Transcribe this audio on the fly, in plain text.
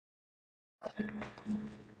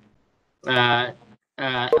Uh,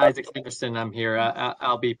 Isaac Henderson, I'm here.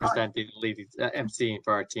 I'll be presenting, leading, emceeing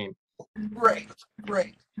for our team. Great,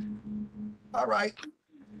 great. All right.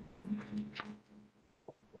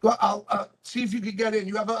 Well, I'll see if you can get in.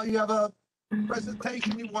 You have a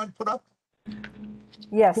presentation you want put up?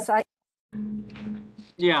 Yes,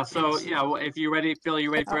 Yeah. So yeah, if you're ready, Phil,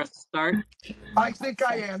 you ready for us to start? I think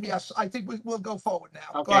I am. Yes, I think we'll go forward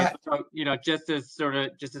now. Okay. Go ahead. So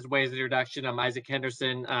just as way as introduction, I'm Isaac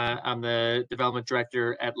Henderson. I'm the development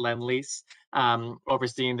director at Lend-Lease,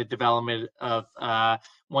 overseeing the development of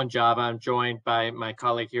One Job. I'm joined by my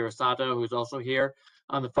colleague Hirosato, who's also here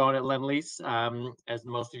on the phone at Lend-Lease. As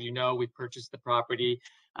most of you know, we purchased the property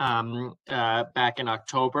back in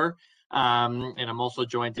October. And I'm also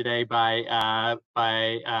joined today by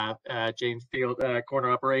James Field,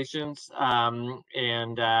 Corner Operations,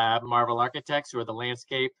 and Marvel Architects, who are the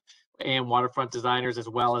landscape and waterfront designers, as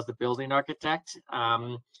well as the building architect.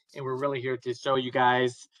 And we're really here to show you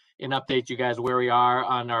guys and update you guys where we are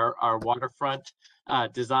on our waterfront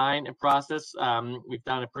design and process. We've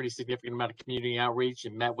done a pretty significant amount of community outreach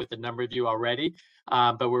and met with a number of you already,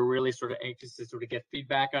 but we're really sort of anxious to sort of get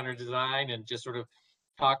feedback on our design and just sort of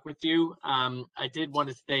talk with you. I did want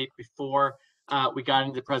to state before we got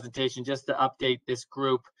into the presentation, just to update this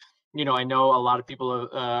group. I know a lot of people,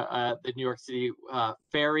 the New York City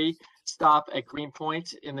ferry stop at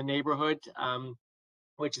Greenpoint in the neighborhood,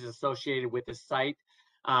 which is associated with the site.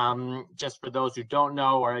 Just for those who don't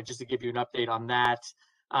know, or just to give you an update on that,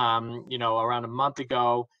 around a month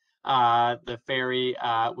ago, the ferry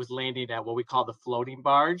was landing at what we call the floating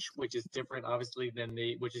barge, which is different, obviously, than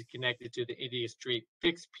which is connected to the India Street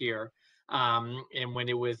fixed pier. And when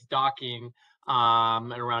it was docking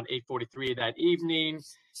at around 8:43 that evening,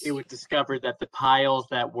 it was discovered that the piles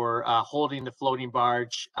that were holding the floating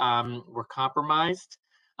barge were compromised.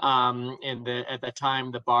 And at that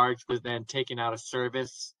time, the barge was then taken out of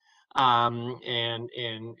service, and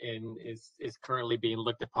is currently being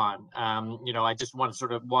looked upon. I just want to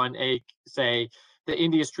sort of say the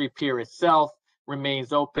India Street Pier itself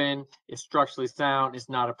remains open. It's structurally sound. It's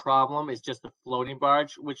not a problem. It's just the floating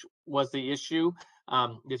barge which was the issue.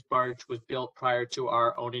 This barge was built prior to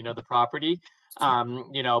our owning of the property.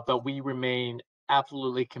 But we remain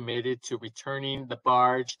absolutely committed to returning the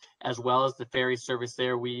barge as well as the ferry service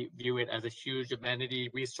there. We view it as a huge amenity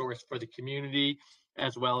resource for the community,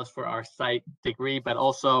 as well as for our site degree, but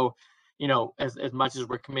also, as much as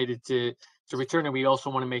we're committed to returning, we also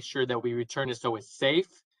want to make sure that we return it so it's safe.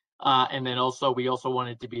 And then also, we also want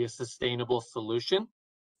it to be a sustainable solution.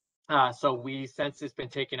 So since it's been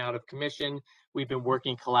taken out of commission, we've been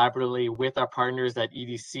working collaboratively with our partners at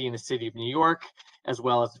EDC in the City of New York, as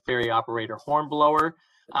well as the ferry operator Hornblower,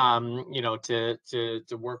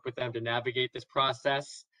 to work with them to navigate this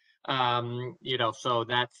process. So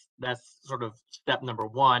that's sort of step number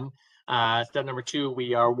one. Step number two,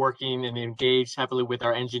 we are working and engaged heavily with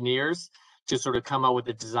our engineers to sort of come up with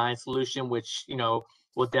a design solution, which,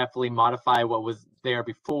 will definitely modify what was there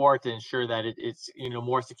before to ensure that it's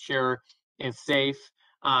more secure and safe,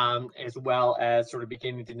 as well as sort of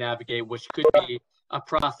beginning to navigate, which could be a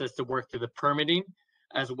process to work through the permitting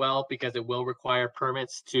as well, because it will require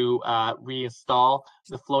permits to reinstall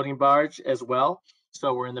the floating barge as well.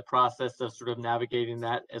 So we're in the process of sort of navigating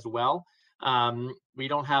that as well. We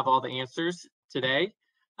don't have all the answers today,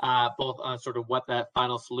 both on sort of what that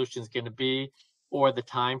final solution is going to be or the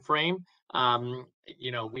time frame.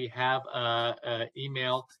 We have an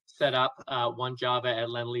email set up,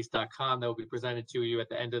 onejava@lendlease.com, that will be presented to you at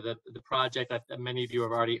the end of the project. Many of you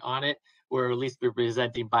are already on it. We're at least be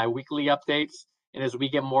presenting bi-weekly updates. And as we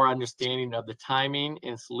get more understanding of the timing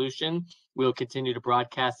and solution, we'll continue to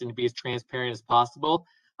broadcast and be as transparent as possible.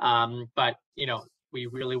 But we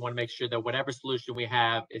really want to make sure that whatever solution we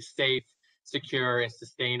have is safe, secure, and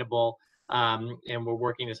sustainable. And we're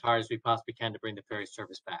working as hard as we possibly can to bring the ferry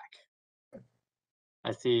service back.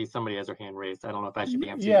 I see somebody has their hand raised. I don't know if I should be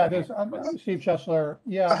answering. Yeah, I'm Steve Chesler.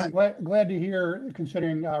 Yeah, I'm glad to hear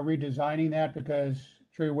considering redesigning that, because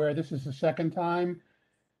sure you're aware this is the second time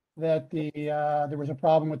that there was a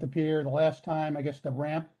problem with the pier. The last time, I guess the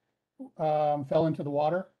ramp fell into the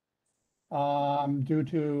water due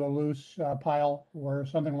to a loose pile or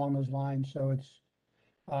something along those lines. So it's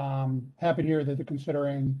happy to hear that they're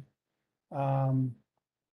considering, I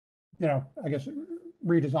guess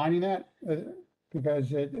redesigning that.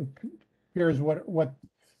 Because it appears what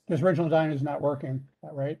this original design is not working,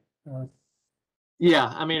 right? Yeah,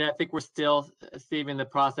 I mean, I think we're still, Steve, in the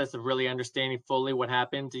process of really understanding fully what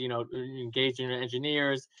happened. Engaging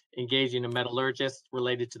engineers, engaging a metallurgist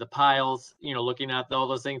related to the piles, looking at all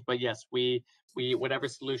those things. But yes, we whatever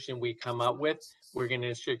solution we come up with, we're going to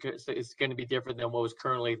ensure it's going to be different than what was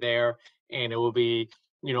currently there, and it will be,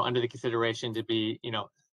 under the consideration to be,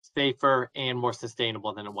 safer and more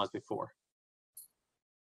sustainable than it was before.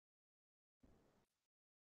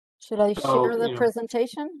 Should I So, share the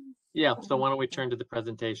presentation? Yeah, so why don't we turn to the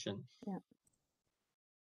presentation? Yeah.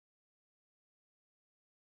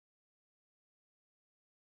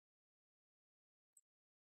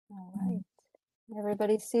 All right.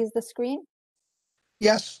 Everybody sees the screen?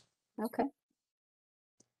 Yes. Okay.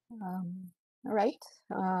 All right.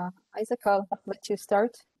 Isaac, I'll let you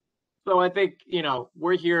start. So I think,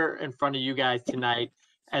 we're here in front of you guys tonight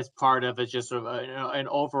as part of just sort of an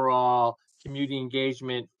overall community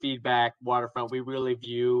engagement feedback waterfront. We really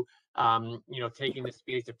view, taking the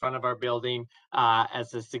space in front of our building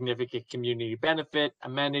as a significant community benefit,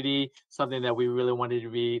 amenity, something that we really wanted to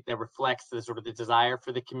be, that reflects the sort of the desire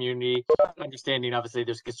for the community. Understanding, obviously,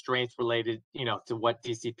 there's constraints related, to what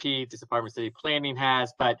DCP, the Department of City Planning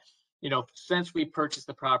has, but since we purchased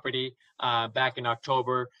the property back in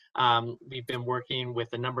October, we've been working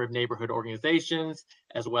with a number of neighborhood organizations,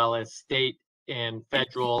 as well as state and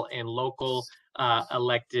federal and local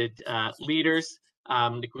elected leaders.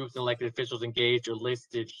 The groups and elected officials engaged are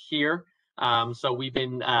listed here. So we've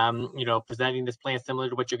been, presenting this plan similar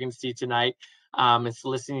to what you're going to see tonight, and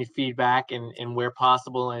soliciting feedback and where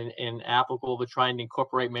possible and applicable, to try and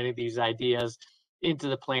incorporate many of these ideas into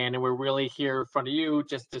the plan. And we're really here in front of you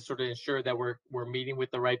just to sort of ensure that we're meeting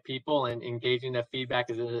with the right people and engaging that feedback,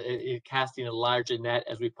 is casting a large net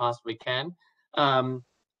as we possibly can.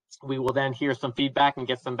 We will then hear some feedback and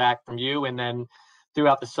get some back from you, and then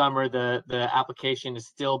throughout the summer, the application is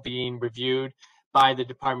still being reviewed by the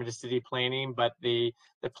Department of City Planning, but the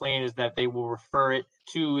plan is that they will refer it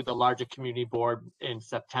to the larger community board in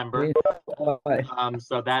September.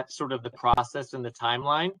 So that's sort of the process and the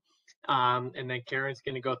timeline. And then Karen's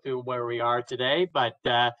going to go through where we are today, but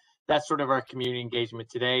that's sort of our community engagement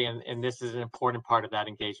today, and this is an important part of that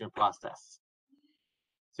engagement process.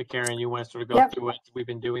 So Karen, you want to sort of go through what we've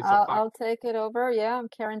been doing so far? I'll take it over. Yeah, I'm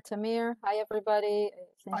Karen Tamir. Hi, everybody.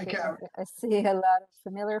 Hi, Karen. I see a lot of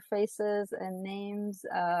familiar faces and names.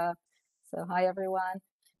 So hi, everyone.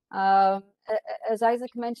 As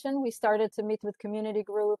Isaac mentioned, we started to meet with community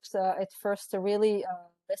groups at first to really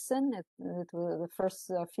listen. The first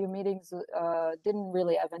few meetings didn't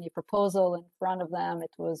really have any proposal in front of them.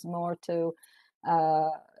 It was more to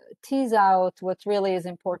tease out what really is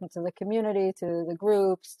important to the community, to the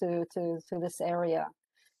groups, to this area.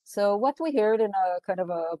 So what we heard in a kind of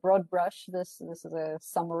a broad brush, this is a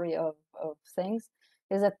summary of things,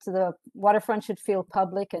 is that the waterfront should feel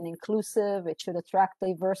public and inclusive. It should attract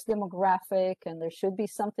diverse demographic, and there should be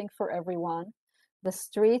something for everyone. The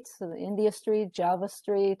streets, India Street, Java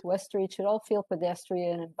Street, West Street, should all feel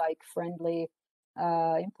pedestrian and bike friendly.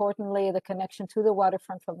 Importantly, the connection to the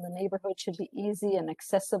waterfront from the neighborhood should be easy and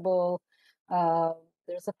accessible.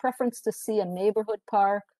 There's a preference to see a neighborhood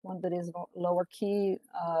park, one that is lower key,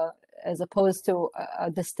 as opposed to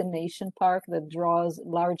a destination park that draws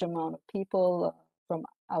large amount of people from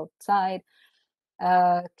outside.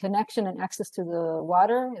 Connection and access to the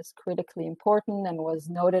water is critically important and was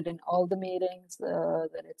noted in all the meetings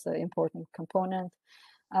that it's an important component.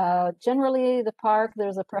 Generally, the park,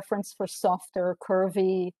 there's a preference for softer,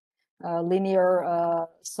 curvy, linear,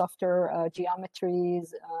 softer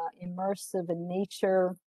geometries, immersive in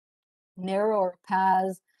nature, narrower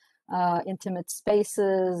paths, intimate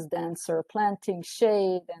spaces, denser planting,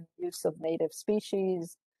 shade, and use of native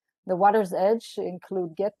species. The water's edge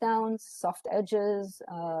include get downs, soft edges,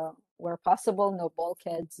 where possible, no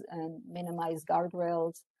bulkheads, and minimize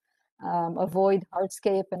guardrails. Avoid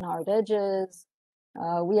hardscape and hard edges.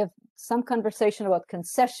 We have some conversation about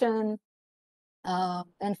concession.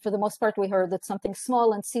 And for the most part, we heard that something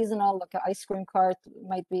small and seasonal, like an ice cream cart,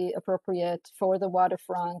 might be appropriate for the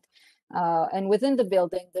waterfront. And within the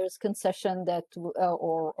building, there's concession that,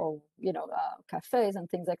 or cafes and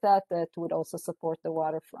things like that, that would also support the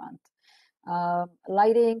waterfront.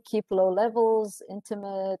 Lighting, keep low levels,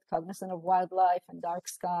 intimate, cognizant of wildlife and dark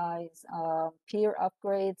skies. Pier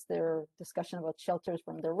upgrades, their discussion about shelters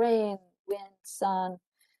from the rain, wind, sun,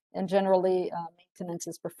 and generally maintenance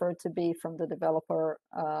is preferred to be from the developer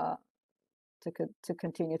to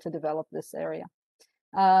continue to develop this area.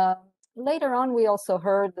 Later on, we also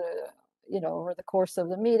heard, over the course of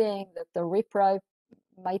the meeting, that the riprap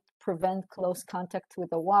might prevent close contact with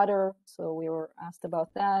the water. So we were asked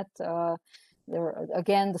about that.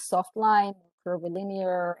 Again, the soft line,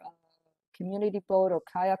 curvilinear community boat or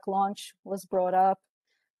kayak launch was brought up.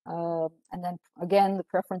 And then again, the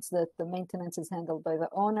preference that the maintenance is handled by the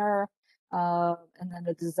owner. and then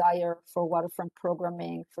a desire for waterfront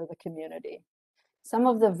programming for the community. Some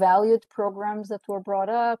of the valued programs that were brought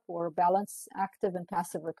up were balance active and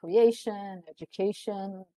passive recreation,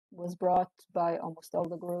 education was brought by almost all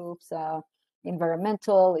the groups,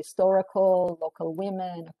 environmental, historical, local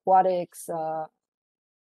women, aquatics,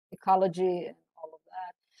 ecology, and all of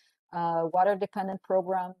that. Water dependent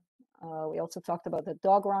program. We also talked about the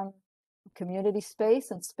dog run, community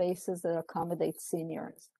space, and spaces that accommodate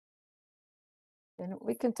seniors. And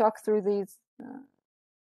we can talk through these.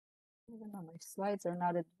 Even though my slides are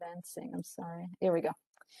not advancing, I'm sorry. Here we go.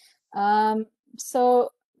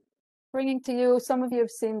 So bringing to you, some of you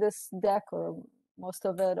have seen this deck or most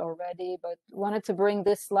of it already, but wanted to bring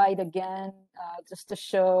this slide again just to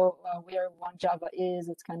show where One Java is.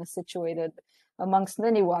 It's kind of situated amongst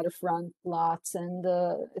many waterfront lots, and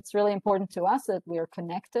it's really important to us that we are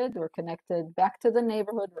connected. We're connected back to the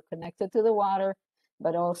neighborhood, we're connected to the water,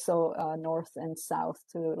 but also north and south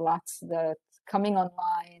to lots that coming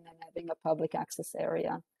online and having a public access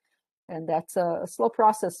area. And that's a slow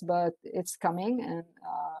process, but it's coming, and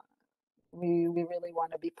we really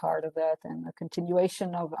want to be part of that, and the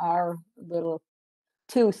continuation of our little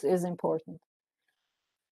tooth is important.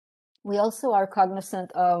 We also are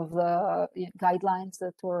cognizant of the guidelines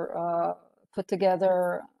that were put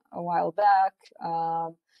together a while back.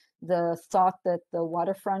 The thought that the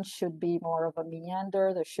waterfront should be more of a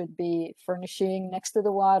meander. There should be furnishing next to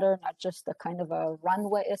the water, not just a kind of a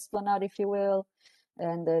runway esplanade, if you will,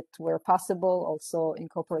 and that where possible also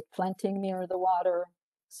incorporate planting near the water.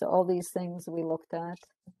 So all these things we looked at.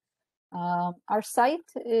 Our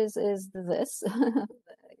site is this.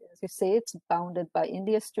 As you see, it's bounded by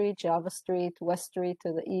India Street, Java Street, West Street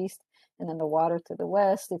to the east, and then the water to the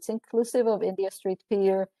west. It's inclusive of India Street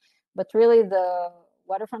Pier, but really the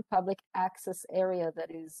waterfront public access area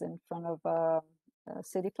that is in front of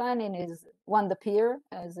city planning is one, the pier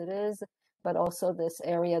as it is, but also this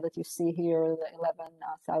area that you see here, the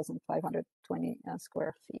 11,520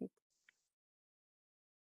 square feet.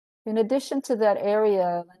 In addition to that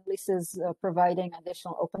area, Lend-Lease is providing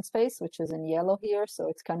additional open space, which is in yellow here. So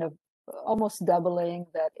it's kind of almost doubling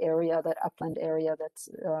that area, that upland area that's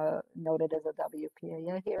noted as a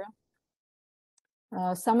WPAA here.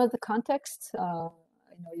 Some of the context, I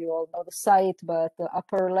know you all know the site, but the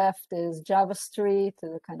upper left is Java Street,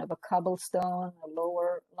 kind of a cobblestone, a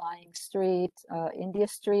lower lying street. India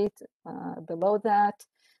Street below that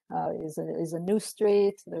is a new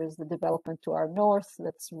street. There's the development to our north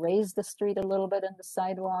that's raised the street a little bit in the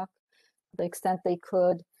sidewalk, to the extent they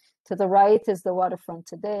could. To the right is the waterfront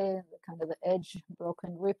today, the kind of the edge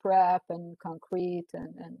broken riprap and concrete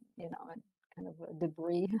and you know, and kind of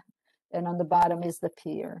debris. And on the bottom is the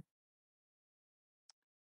pier.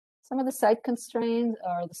 Some of the site constraints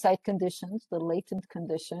are the site conditions, the latent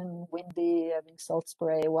condition, windy, having salt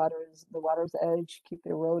spray, the water's edge, keep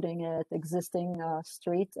eroding it. Existing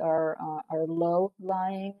streets are low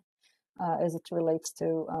lying as it relates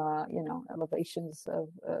to, you know, elevations of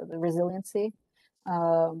the resiliency.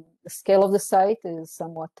 The scale of the site is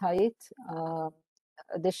somewhat tight.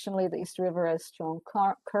 Additionally, the East River has strong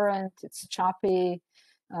current, it's choppy.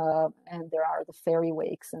 And there are the ferry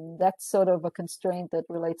wakes, and that's sort of a constraint that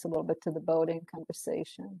relates a little bit to the boating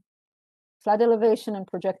conversation. Flood elevation and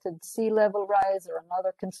projected sea level rise are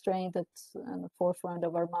another constraint that's in the forefront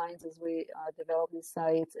of our minds as we develop these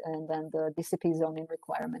sites. And then the DCP zoning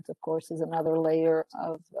requirement, of course, is another layer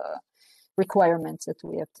of requirements that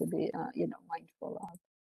we have to be, you know, mindful of.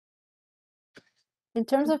 In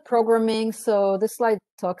terms of programming, so this slide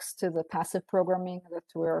talks to the passive programming that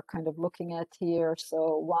we're kind of looking at here.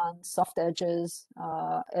 So one, soft edges,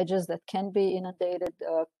 edges that can be inundated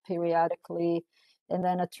periodically, and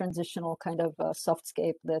then a transitional kind of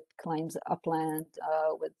softscape that climbs upland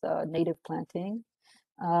with native planting.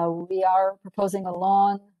 We are proposing a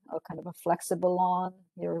lawn, a kind of a flexible lawn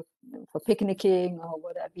here for picnicking or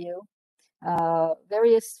what have you.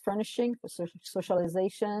 Various furnishing for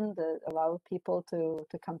socialization that allow people to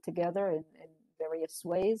come together in various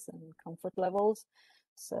ways and comfort levels.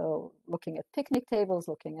 So looking at picnic tables,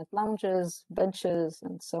 looking at lounges, benches,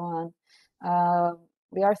 and so on.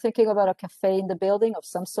 We are thinking about a cafe in the building of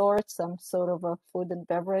some sort of a food and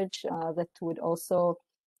beverage that would also,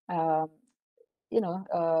 you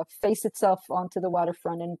know, face itself onto the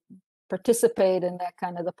waterfront and participate in that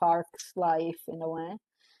kind of the park's life in a way.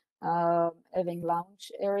 Having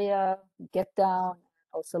lounge area, get down,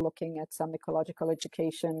 also looking at some ecological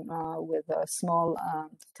education with small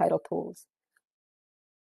tidal pools.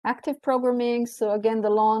 Active programming, so again, the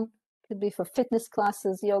lawn could be for fitness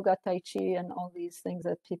classes, yoga, tai chi, and all these things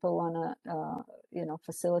that people want to, you know,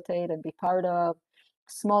 facilitate and be part of.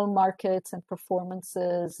 small markets and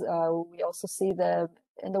performances. We also see them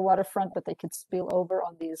in the waterfront, but they could spill over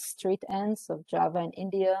on these street ends of Java and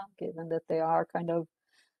India, given that they are kind of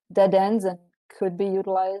dead ends and could be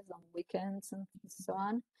utilized on weekends and so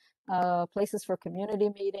on. Places for community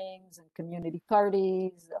meetings and community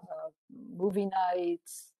parties, movie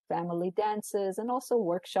nights, family dances, and also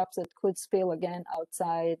workshops that could spill again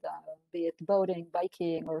outside, be it boating,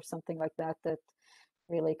 biking, or something like that, that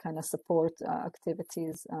really kind of support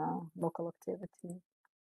activities, local activities.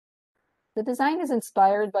 The design is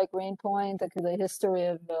inspired by Greenpoint, the history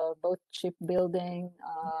of boat shipbuilding,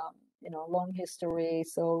 long history.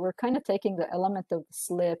 So we're kind of taking the element of the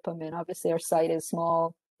slip. I mean, obviously our site is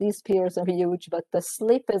small. These piers are huge, but the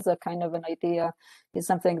slip is a kind of an idea, is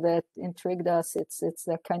something that intrigued us. It's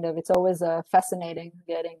always fascinating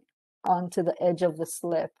getting onto the edge of the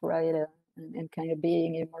slip, right? And kind of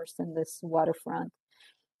being immersed in this waterfront.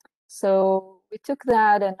 So we took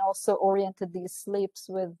that and also oriented these slips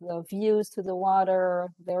with views to the water,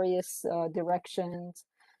 various directions,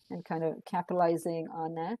 and kind of capitalizing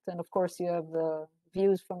on that. And of course, you have the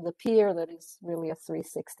views from the pier that is really a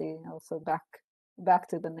 360, also back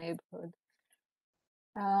to the neighborhood.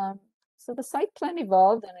 So the site plan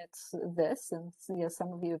evolved, and it's this, and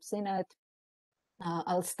some of you have seen it.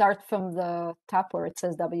 I'll start from the top where it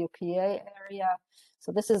says WPA area.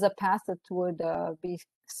 So this is a path that would be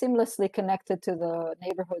seamlessly connected to the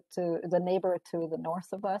neighborhood, to the neighbor to the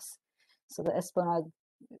north of us. So the Esplanade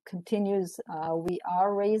continues. We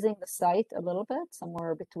are raising the site a little bit,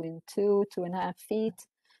 somewhere between 2.5 feet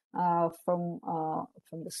from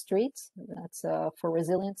the street. That's for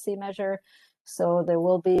resiliency measure. So there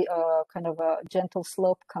will be a kind of a gentle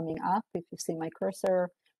slope coming up, if you see my cursor,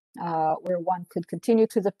 where one could continue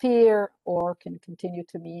to the pier or can continue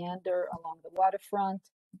to meander along the waterfront.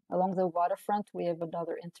 Along the waterfront, we have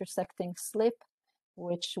another intersecting slip,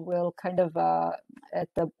 which will kind of at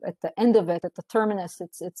the end of it, at the terminus,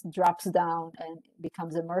 it drops down and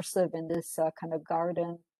becomes immersive in this kind of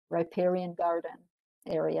garden, riparian garden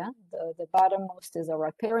area. The bottommost is a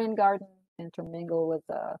riparian garden, intermingle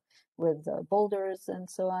with boulders and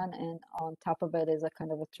so on, and on top of it is a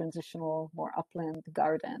kind of a transitional, more upland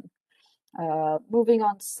garden. Moving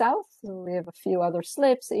on south, we have a few other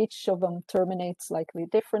slips. Each of them terminates slightly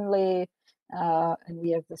differently. And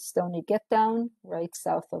we have the Stony Get Down right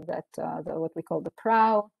south of that, what we call the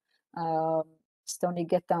prow. Stony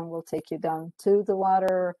Get Down will take you down to the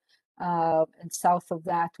water. And south of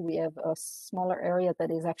that, we have a smaller area that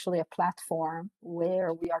is actually a platform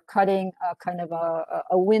where we are cutting a kind of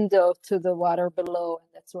a window to the water below. And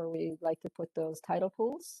that's where we like to put those tidal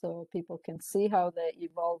pools so people can see how they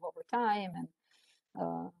evolve over time,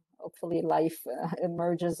 and hopefully life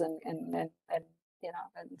emerges and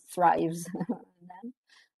thrives. And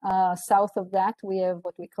then, south of that, we have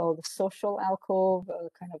what we call the social alcove,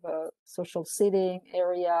 kind of a social seating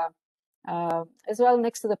area. As well,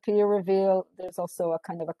 next to the pier reveal, there's also a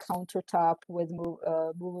kind of a countertop with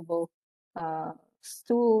movable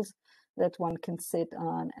stools that one can sit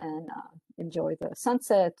on and enjoy the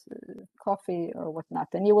sunset, coffee, or whatnot.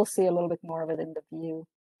 And you will see a little bit more of it in the view.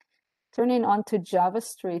 Turning onto Java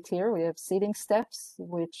Street here, we have seating steps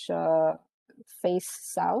which face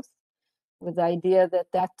south, with the idea that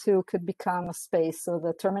that too could become a space. So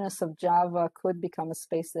the terminus of Java could become a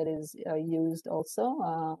space that is used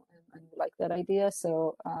also. And we like that idea.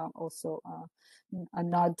 So also a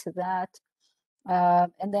nod to that.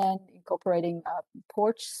 And then incorporating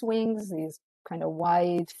porch swings, these kind of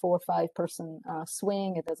wide 4 or 5 person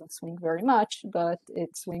swing. It doesn't swing very much, but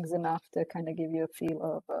it swings enough to kind of give you a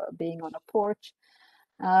feel of being on a porch.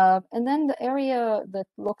 And then the area that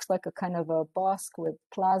looks like a kind of a bosque with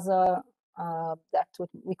plaza, that's what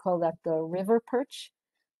we call that the river perch,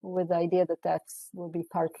 with the idea that that will be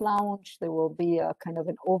part lounge. There will be a kind of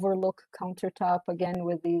an overlook countertop, again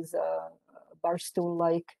with these bar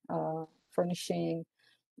stool-like furnishing,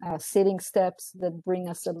 sitting steps that bring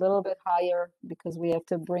us a little bit higher because we have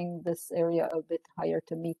to bring this area a bit higher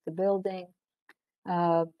to meet the building.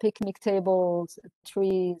 Picnic tables,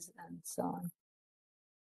 trees, and so on.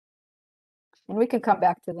 And we can come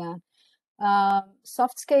back to that.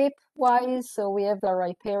 Softscape wise, so we have the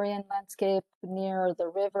riparian landscape near the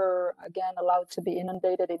river, again allowed to be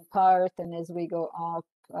inundated in part, and as we go up,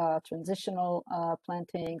 transitional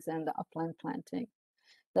plantings and the upland planting.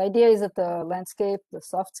 The idea is that the landscape, the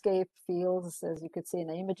softscape, feels, as you could see in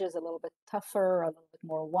the images, a little bit tougher, a little bit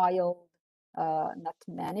more wild, not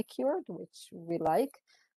manicured, which we like.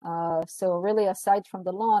 So really, aside from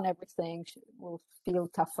the lawn, everything will feel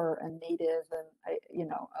tougher and native,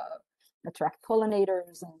 and attract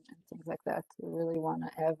pollinators and things like that. We really want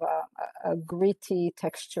to have a gritty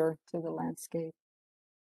texture to the landscape.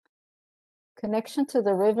 Connection to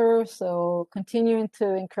the river, so continuing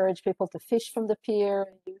to encourage people to fish from the pier,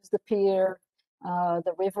 use the pier.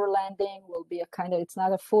 The river landing will be a kind of, it's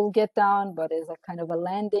not a full get down, but is a kind of a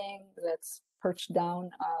landing that's perched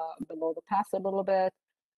down below the path a little bit.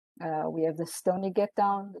 We have the stony get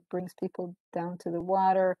down that brings people down to the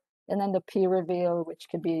water, and then the pier reveal, which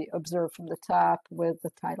can be observed from the top with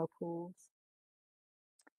the tidal pools.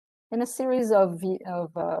 In a series of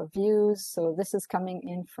views, so this is coming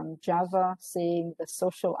in from Java, seeing the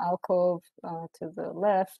social alcove to the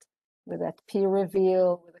left, with that pier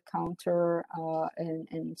reveal, with a counter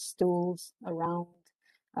and stools around,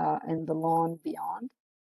 and the lawn beyond.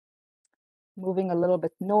 Moving a little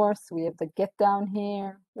bit north, we have the get down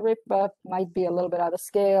here. The rip up might be a little bit out of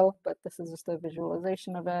scale, but this is just a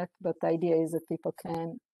visualization of it. But the idea is that people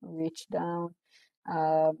can reach down.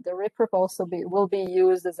 The rip also will be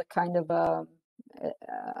used as a kind of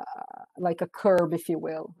like a curb, if you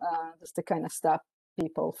will, just to kind of stop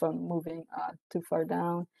people from moving too far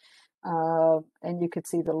down. And you could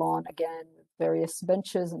see the lawn again with various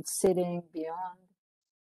benches and sitting beyond.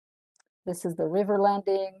 This is the river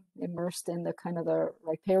landing, immersed in the kind of the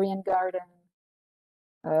riparian garden.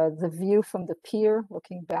 The view from the pier,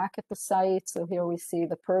 looking back at the site. So here we see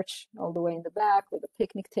the perch all the way in the back with the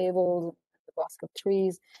picnic tables, the bosque of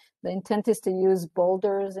trees. The intent is to use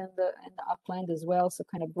boulders in the upland as well. So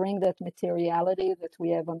kind of bring that materiality that we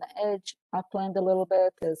have on the edge upland a little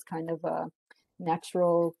bit as kind of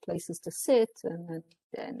natural places to sit and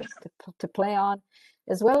to play on,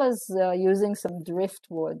 as well as using some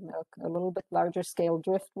driftwood, a little bit larger scale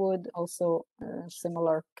driftwood, also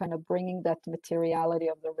similar, kind of bringing that materiality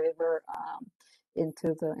of the river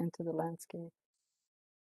into the landscape.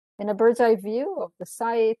 In a bird's eye view of the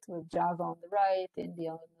site, with Java on the right, India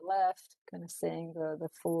on the left, kind of seeing the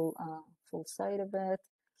full site of it.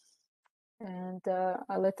 And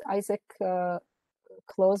I'll let Isaac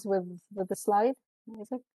close with the slide.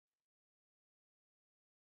 Isaac?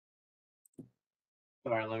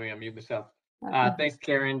 Sorry, let me unmute myself. Thanks,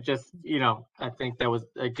 Karen. Just, I think that was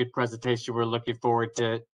a good presentation. We're looking forward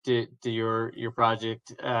to your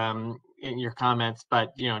project in your comments,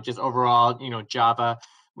 but just overall, Java,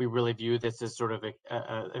 we really view this as sort of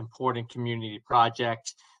a important community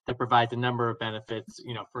project that provides a number of benefits.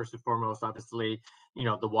 First and foremost, obviously,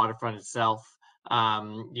 the waterfront itself,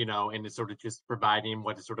 and it's sort of just providing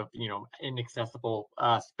what is sort of, inaccessible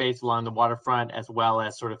space along the waterfront, as well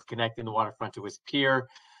as sort of connecting the waterfront to its pier.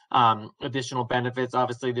 Additional benefits,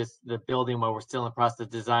 obviously, the building, while we're still in the process of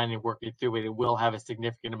designing and working through it, it will have a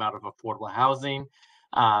significant amount of affordable housing.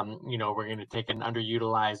 We're going to take an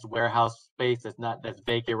underutilized warehouse space that's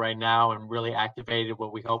vacant right now and really activated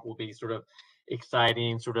what we hope will be sort of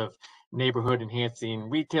exciting, sort of neighborhood enhancing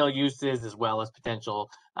retail uses, as well as potential,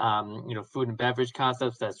 food and beverage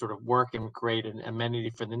concepts that sort of work and create an amenity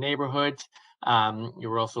for the neighborhood.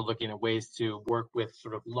 You're also looking at ways to work with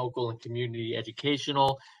sort of local and community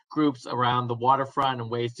educational groups around the waterfront and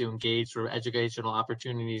ways to engage sort of educational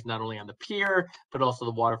opportunities, not only on the pier, but also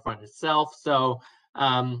the waterfront itself. So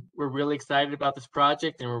we're really excited about this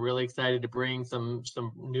project, and we're really excited to bring some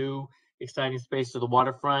new exciting space to the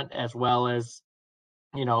waterfront, as well as,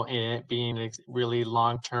 it being a really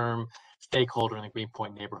long-term stakeholder in the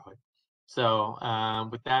Greenpoint neighborhood. So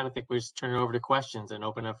with that, I think we just turn it over to questions and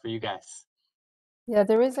open up for you guys. Yeah,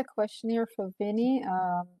 there is a question here for Vinny.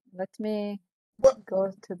 Let me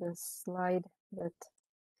go to the slide that.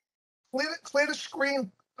 Clear the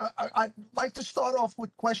screen. I'd like to start off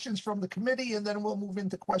with questions from the committee, and then we'll move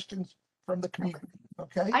into questions from the community.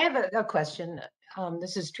 Okay. I have a question.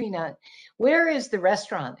 This is Trina. Where is the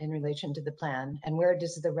restaurant in relation to the plan, and where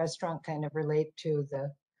does the restaurant kind of relate to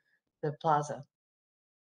the plaza?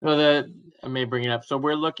 Well, I may bring it up. So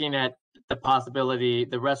we're looking at the possibility,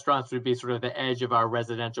 the restaurants would be sort of the edge of our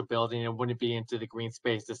residential building and wouldn't be into the green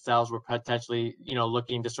space itself. We're potentially,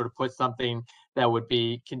 looking to sort of put something that would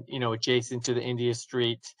be, adjacent to the India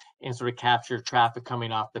Street and sort of capture traffic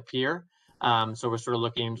coming off the pier. So we're sort of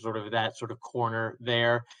looking sort of that sort of corner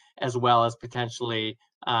there, as well as potentially,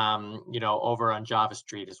 over on Java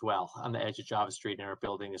Street as well, on the edge of Java Street in our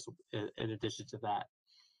building, in addition to that.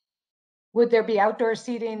 Would there be outdoor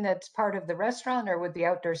seating that's part of the restaurant, or would the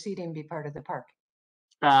outdoor seating be part of the park?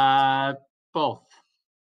 Both.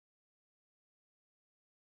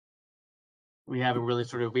 We haven't really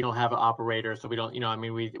we don't have an operator, so we don't,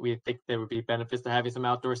 we think there would be benefits to having some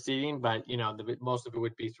outdoor seating, but, most of it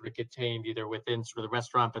would be sort of contained either within sort of the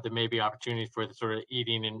restaurant, but there may be opportunities for the sort of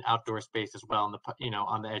eating and outdoor space as well, on the,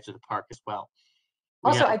 on the edge of the park as well.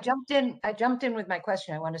 Also, have- I jumped in with my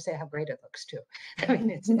question. I want to say how great it looks too. I mean,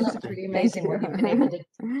 it's pretty Thank amazing what you. you've been able to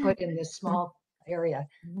put in this small area.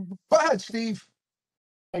 Go ahead, Steve.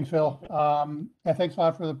 Thanks, Phil. Yeah, thanks a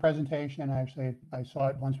lot for the presentation. Actually, I saw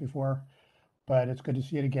it once before, but it's good to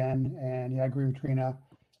see it again. And yeah, I agree with Trina.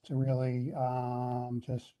 It's a really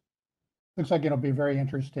just looks like it'll be a very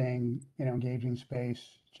interesting, engaging space,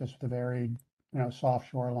 just with a very, soft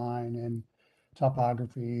shoreline and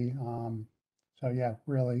topography. So yeah,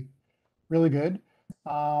 really, really good.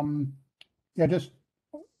 Yeah, just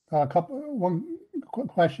one quick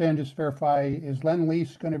question, just verify, is Lend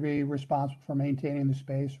Lease going to be responsible for maintaining the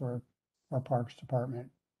space or Parks Department?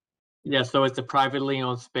 Yeah, so it's a privately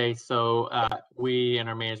owned space. So we and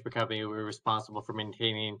our management company were responsible for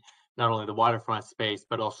maintaining not only the waterfront space,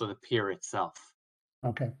 but also the pier itself.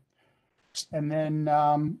 Okay. And then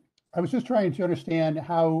I was just trying to understand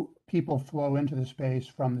how people flow into the space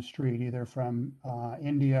from the street, either from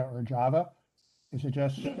India or Java. Is it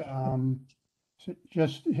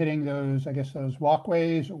just hitting those, I guess, those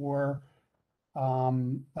walkways, or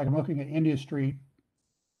like I'm looking at India Street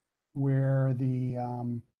where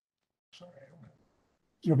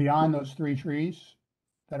beyond those 3 trees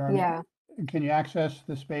that are, Yeah. can you access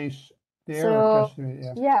the space there or So, just,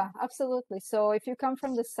 yeah, yeah, absolutely. So if you come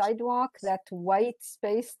from the sidewalk, that white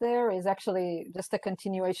space there is actually just a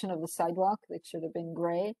continuation of the sidewalk. It should have been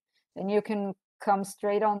gray. And you can come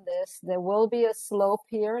straight on this. There will be a slope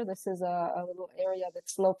here. This is a little area that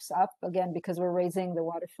slopes up, again, because we're raising the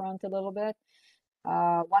waterfront a little bit.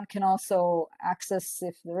 One can also access,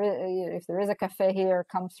 if there is a cafe here,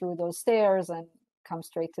 come through those stairs and come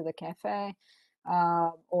straight to the cafe.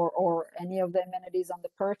 Or any of the amenities on the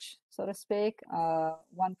perch, so to speak.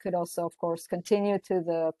 One could also, of course, continue to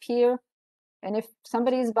the pier. And if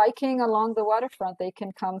somebody is biking along the waterfront, they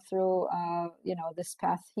can come through, this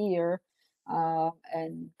path here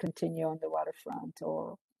and continue on the waterfront,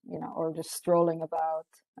 or just strolling about.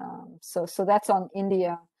 So that's on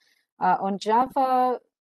India. On Java,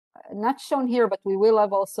 not shown here, but we will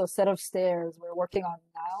have also a set of stairs we're working on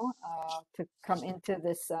now to come into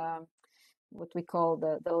this what we call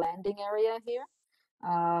the landing area here.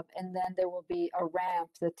 And then there will be a ramp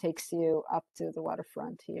that takes you up to the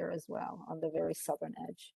waterfront here as well, on the very southern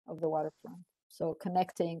edge of the waterfront. So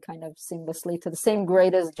connecting kind of seamlessly to the same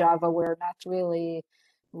grade as Java. We're not really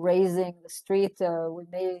raising the street. We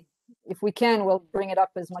may, if we can, we'll bring it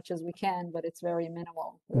up as much as we can, but it's very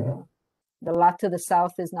minimal. The lot to the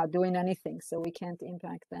south is not doing anything, so we can't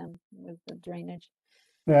impact them with the drainage.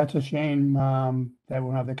 yeah, it's a shame that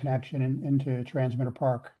we'll have the connection into Transmitter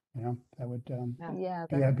Park, that would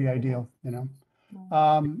Yeah, be ideal, Yeah.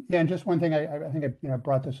 Yeah, and just one thing, I think I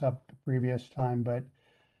brought this up the previous time, but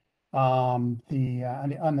on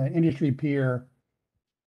the industry pier,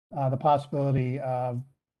 the possibility of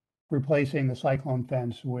replacing the cyclone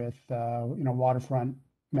fence with waterfront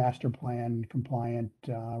master plan compliant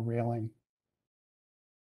railing.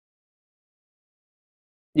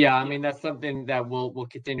 Yeah, I mean, that's something that we'll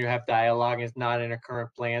continue to have dialogue. It's not in our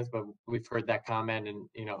current plans, but we've heard that comment, and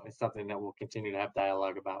it's something that we'll continue to have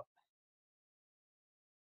dialogue about.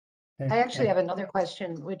 Okay, I actually have another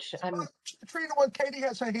question, which Trina, when Katie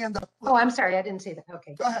has her hand up. oh, I'm sorry, I didn't see that.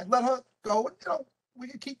 Okay. Go ahead, let her go. We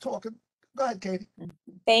can keep talking. Go ahead, Katie.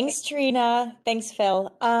 Thanks, Trina. Thanks,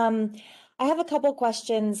 Phil. I have a couple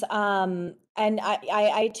questions, and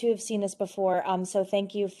I too have seen this before. So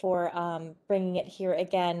thank you for bringing it here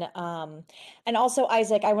again. And also,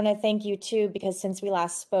 Isaac, I want to thank you too, because since we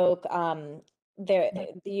last spoke,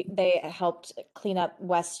 they helped clean up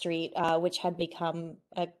West Street, which had become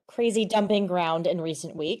a crazy dumping ground in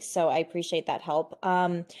recent weeks. So I appreciate that help.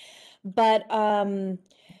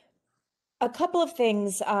 A couple of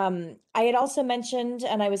things. I had also mentioned,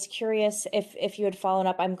 and I was curious if you had followed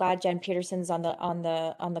up. I'm glad Jen Peterson's on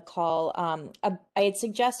the call. I had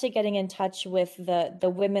suggested getting in touch with the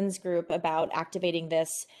women's group about activating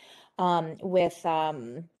this with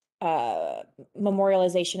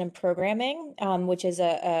memorialization and programming, which is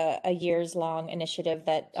a years long initiative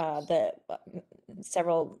that the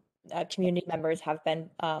several community members have been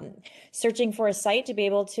searching for a site to be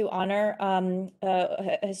able to honor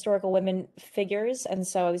historical women figures. And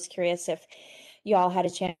so I was curious if you all had a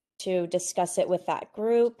chance to discuss it with that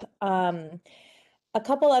group. A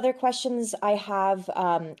couple other questions I have,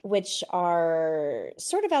 which are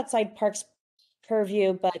sort of outside Parks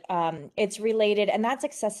purview, but it's related, and that's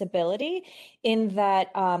accessibility, in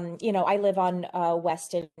that, I live on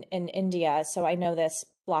West in India, so I know this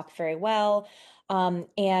block very well.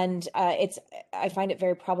 And I find it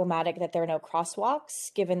very problematic that there are no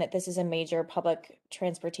crosswalks, given that this is a major public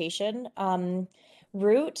transportation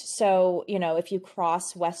route. So, you know, if you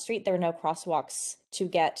cross West Street, there are no crosswalks to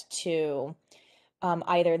get to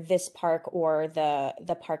either this park or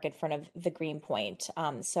the park in front of the Greenpoint.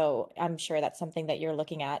 So I'm sure that's something that you're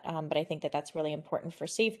looking at, but I think that that's really important for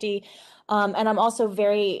safety. And I'm also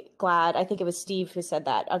very glad, I think it was Steve who said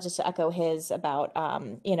that, I'll just echo his about,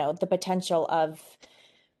 you know, the potential of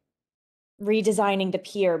redesigning the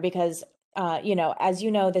pier because you know, as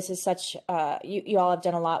you know, this is such you all have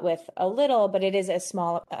done a lot with a little, but it is a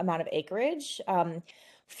small amount of acreage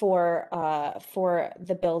for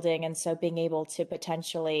the building, and so being able to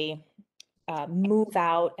potentially move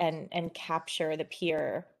out and capture the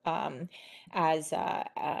pier as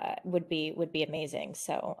would be amazing.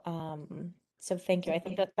 So so thank you. I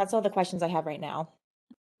think that that's all the questions I have right now.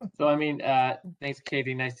 So, I mean, thanks,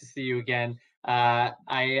 Katie. Nice to see you again. I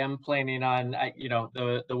am planning on, you know,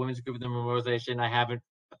 the women's group of the memorialization. I haven't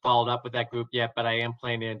followed up with that group yet, but I am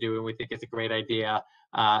planning on doing. We think it's a great idea,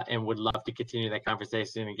 and would love to continue that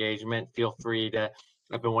conversation and engagement. Feel free to.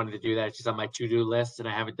 I've been wanting to do that. It's just on my to-do list, and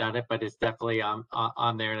I haven't done it, but it's definitely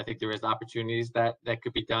on there. And I think there is opportunities that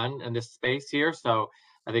could be done in this space here. So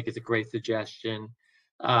I think it's a great suggestion.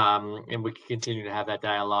 And we can continue to have that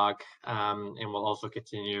dialogue. And we'll also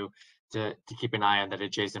continue to keep an eye on that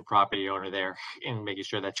adjacent property owner there and making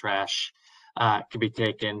sure that trash can be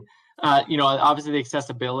taken. You know, obviously the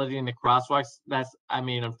accessibility and the crosswalks, that's, I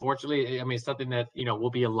mean, unfortunately, I mean, something that, you know,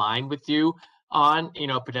 will be aligned with you on, you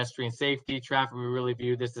know, pedestrian safety, traffic. We really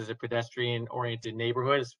view this as a pedestrian oriented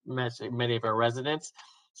neighborhood, as many of our residents.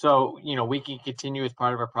 So, you know, we can continue as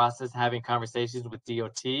part of our process having conversations with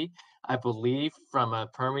DOT. I believe from a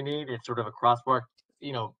permitting and sort of a crosswalk,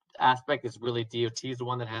 you know, aspect is really DOT is the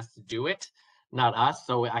one that has to do it, not us.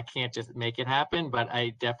 So I can't just make it happen, but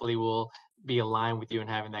I definitely will be aligned with you in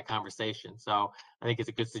having that conversation. So I think it's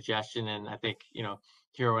a good suggestion. And I think, you know,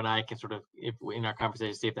 Hero and I can sort of, if in our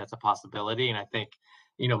conversation, see if that's a possibility. And I think,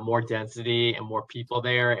 you know, more density and more people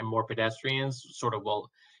there and more pedestrians sort of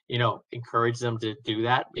will, you know, encourage them to do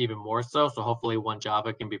that even more so. So hopefully One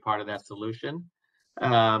Java can be part of that solution.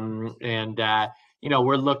 You know,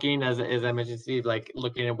 we're looking, as I mentioned, Steve, like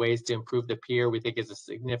looking at ways to improve the pier. We think is a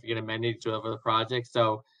significant amenity to the project.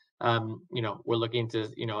 So, you know, we're looking to,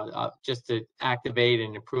 you know, just to activate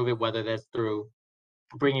and improve it, whether that's through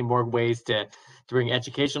bringing more ways to bring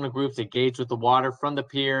educational groups engaged with the water from the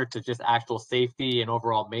pier to just actual safety and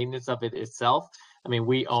overall maintenance of it itself. I mean,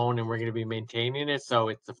 we own and we're going to be maintaining it, so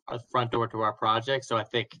it's a front door to our project. So I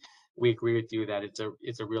think we agree with you that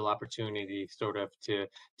it's a real opportunity sort of to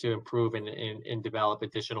improve and develop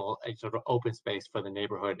additional sort of open space for the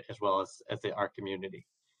neighborhood as well as our community.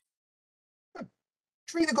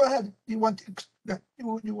 Trina, go ahead. You had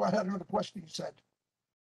another question you said.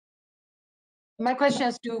 My question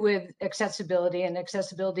has to do with accessibility and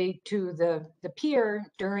accessibility to the pier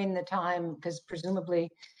during the time, because presumably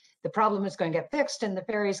the problem is going to get fixed and the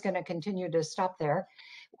ferry is going to continue to stop there.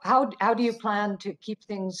 How do you plan to keep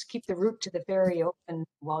the route to the ferry open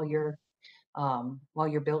while you're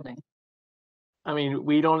building? I mean,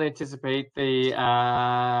 we don't anticipate the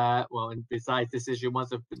well, and besides this issue, once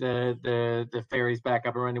the ferry's back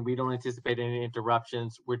up and running, we don't anticipate any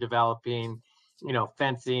interruptions. We're developing, you know,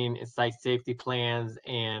 fencing and site safety plans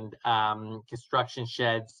and construction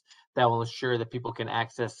sheds that will ensure that people can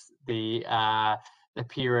access the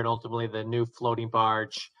pier and ultimately the new floating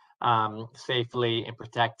barge safely and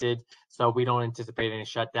protected. So we don't anticipate any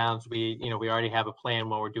shutdowns. We already have a plan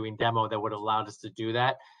when we're doing demo that would allow us to do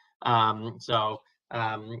that. You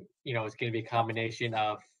know, it's going to be a combination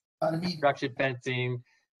of construction fencing,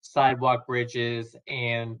 sidewalk bridges,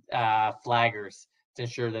 and flaggers to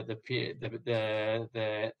ensure that the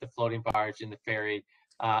floating barge and the ferry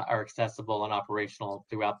are accessible and operational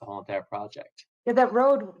throughout the whole entire project. Yeah, that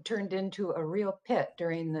road turned into a real pit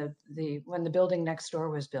during when the building next door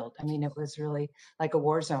was built. I mean, it was really like a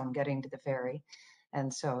war zone getting to the ferry.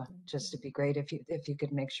 And so just it'd be great if you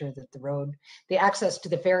could make sure that the access to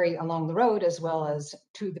the ferry along the road as well as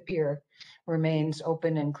to the pier remains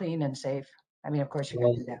open and clean and safe. I mean, of course you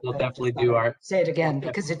can do that. We'll definitely do say it again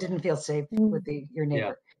because it didn't feel safe with your neighbor.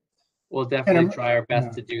 Yeah. We'll definitely try our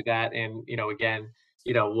best to do that. And, you know, again,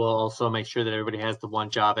 you know, we'll also make sure that everybody has the One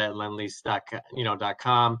Job at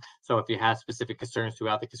lendlease.com. So if you have specific concerns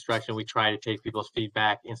throughout the construction, we try to take people's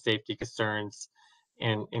feedback and safety concerns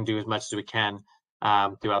and do as much as we can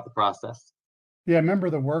throughout the process. Yeah, I remember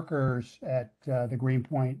the workers at the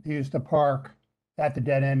Greenpoint used to park at the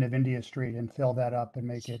dead end of India Street and fill that up and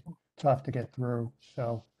make it tough to get through.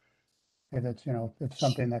 So that's, it's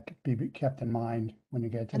something that could be kept in mind when you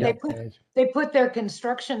get to And that phase. they put their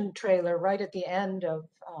construction trailer right at the end of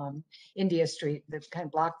India Street that kind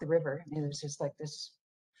of blocked the river. I mean, it was just like this.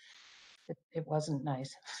 It wasn't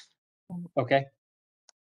nice. Okay.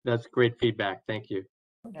 That's great feedback. Thank you.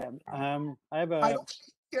 I have I a, don't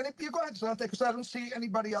see any, you go ahead, Svante, because I don't see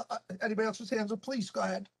anybody else's hands, so please go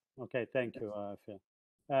ahead. okay, thank you, Phil.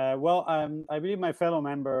 Well, I believe my fellow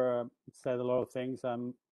member said a lot of things.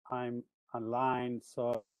 I'm online,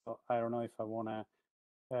 so I don't know if I want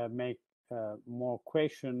to make more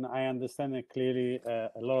question. I understand that clearly a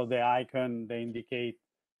lot of the icon, they indicate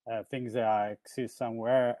things that exist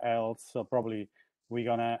somewhere else. So probably we're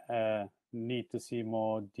gonna need to see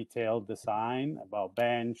more detailed design about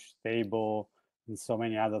bench, table, and so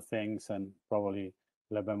many other things, and probably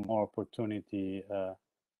a little bit more opportunity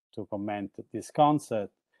to comment this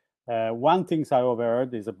concept. One thing I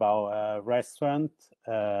overheard is about restaurant,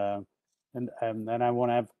 and I want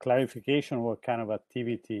to have clarification what kind of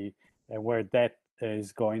activity where that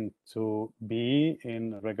is going to be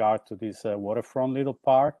in regard to this waterfront little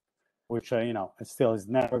park, which still is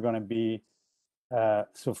never going to be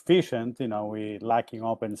sufficient. We lacking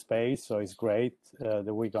open space, so it's great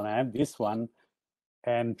that we're going to have this one.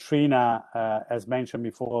 And Trina, as mentioned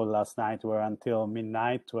before, last night we're until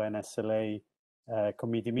midnight to an SLA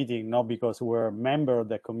committee meeting, not because we're a member of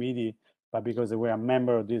the committee, but because we're a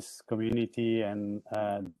member of this community, and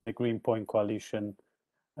the Greenpoint Coalition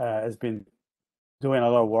has been doing a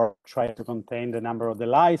lot of work trying to contain the number of the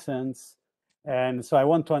license. And so I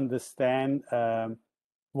want to understand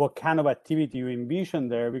what kind of activity you envision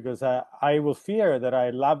there, because I will fear that I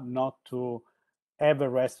love not to have a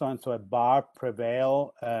restaurant or a bar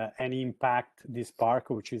prevail and impact this park,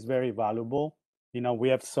 which is very valuable. We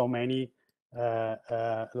have so many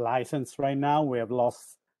license right now. We have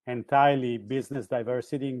lost entirely business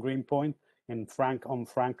diversity in Greenpoint, on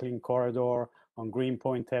Franklin Corridor, on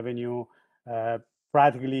Greenpoint Avenue.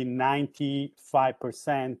 Practically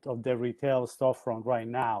 95% of the retail storefront right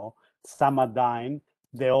now, some are dying.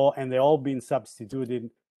 They all been substituted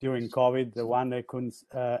during COVID. The one that couldn't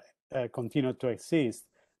continue to exist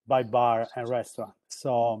by bar and restaurant.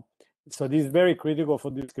 So this is very critical for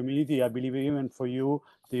this community. I believe even for you,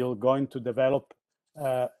 you're going to develop.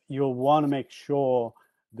 You'll want to make sure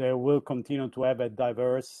they will continue to have a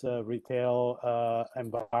diverse retail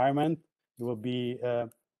environment. It will be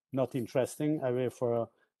not interesting for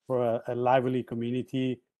a lively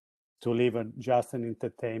community to live in just an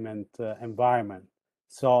entertainment environment.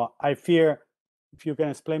 So I fear, if you can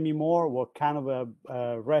explain me more, what kind of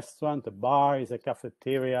a restaurant, a bar, is a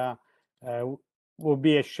cafeteria, will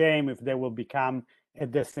be a shame if they will become a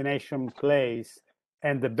destination place,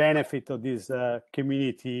 and the benefit of this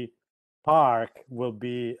community park will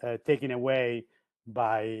be taken away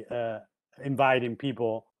by inviting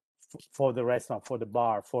people for the restaurant, for the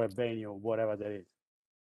bar, for a venue, whatever that is.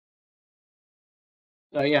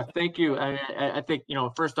 Yeah, thank you. I think,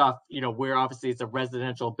 first off, we're obviously, it's a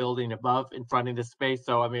residential building above in front of the space.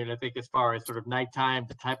 So, I mean, I think as far as sort of nighttime,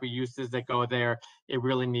 the type of uses that go there, it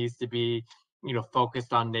really needs to be,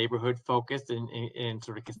 focused on neighborhood focused and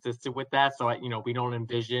sort of consistent with that. So, we don't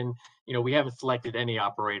envision, we haven't selected any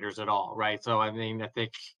operators at all, right? So, I mean, I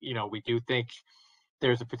think, we do think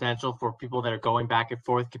there's a potential for people that are going back and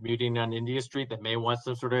forth commuting on India Street that may want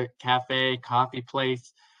some sort of cafe, coffee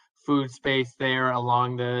place, food space there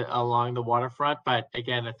along the waterfront. But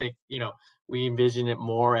again, I think we envision it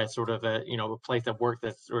more as sort of a a place that works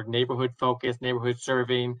that's sort of neighborhood focused, neighborhood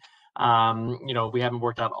serving. We haven't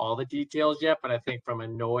worked out all the details yet, but I think from a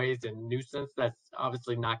noise and nuisance, that's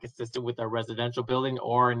obviously not consistent with our residential building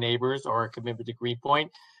or our neighbors or our commitment to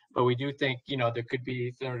Greenpoint. But we do think there could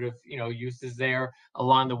be sort of uses there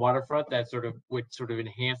along the waterfront that would sort of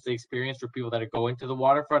enhance the experience for people that are going to the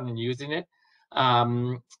waterfront and using it.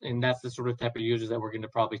 And that's the sort of type of users that we're going to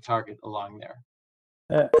probably target along there.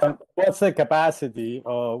 What's the capacity,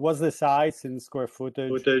 or what's the size in square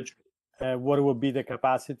footage? What would be the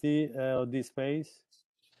capacity of this space?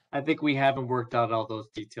 I think we haven't worked out all those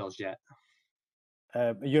details yet.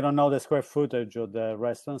 You don't know the square footage of the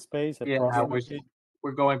restaurant space? Yeah,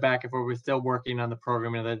 we're going back and forth. We're still working on the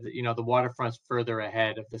program, and the waterfront's further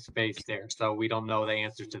ahead of the space there, so we don't know the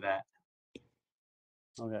answer to that.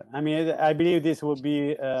 Okay, I mean, I believe this will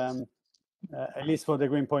be at least for the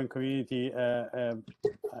Greenpoint community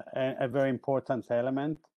a very important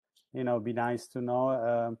element. Be nice to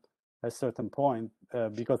know at a certain point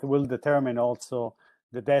because it will determine also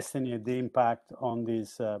the destiny and the impact on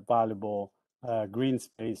this valuable green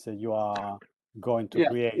space that you are going to Yeah,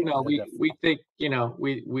 create. we think,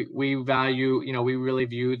 we value, we really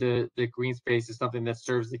view the green space as something that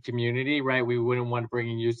serves the community, right? We wouldn't want to bring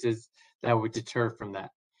in uses that would deter from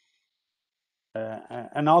that.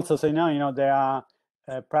 And also, so there are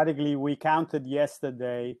practically, we counted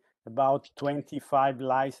yesterday about 25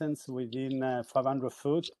 licenses within 500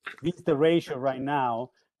 foot. This is the ratio right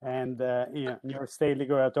now, and New York State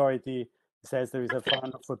Legal Authority says there is a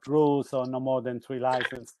 500 foot rule, so no more than 3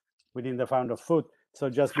 licenses within the 500 foot. So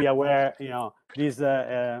just be aware, this,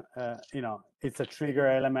 it's a trigger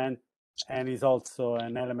element, and is also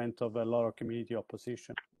an element of a lot of community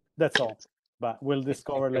opposition. That's all, but we'll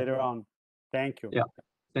discover later on. Thank you. Yeah,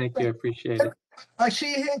 thank you. I appreciate it. I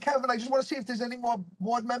see you here, Kevin. I just want to see if there's any more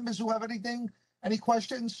board members who have any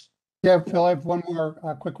questions? Yeah, Phil, I have one more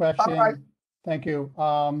quick question. All right. Thank you.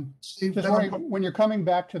 Steve, Just wondering, when you're coming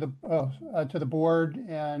back to the board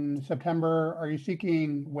in September, are you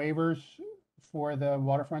seeking waivers for the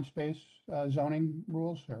waterfront space zoning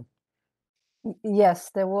rules? Or?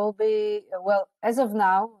 Yes, there will be, well, as of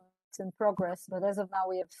now, it's in progress, but as of now,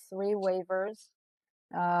 we have 3 waivers.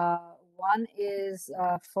 One is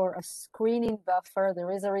for a screening buffer.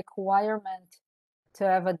 There is a requirement to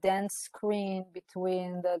have a dense screen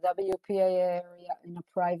between the WPA area in a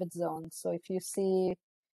private zone. So if you see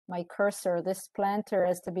my cursor, this planter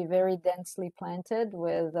has to be very densely planted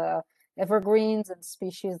with evergreens and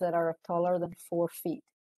species that are taller than 4 feet.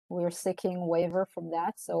 We're seeking waiver from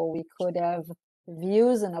that, so we could have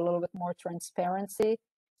views and a little bit more transparency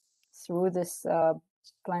through this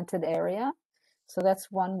planted area. So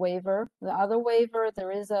that's one waiver. The other waiver,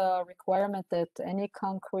 there is a requirement that any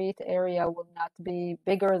concrete area will not be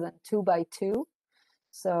bigger than 2 by 2.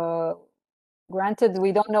 So granted,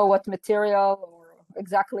 we don't know what material or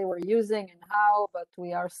exactly we're using and how, but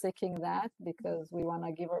we are seeking that because we want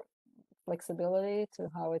to give flexibility to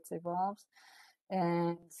how it evolves.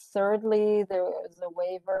 And thirdly, there is a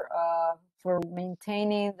waiver for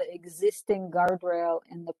maintaining the existing guardrail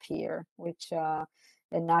in the pier, which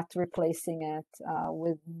and not replacing it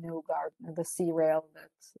with new the sea rail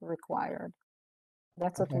that's required.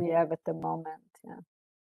 That's what we have at the moment. Yeah.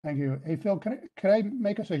 Thank you. Hey, Phil, can I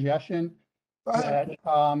make a suggestion? That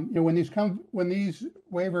when these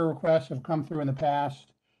waiver requests have come through in the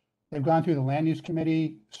past, they've gone through the land use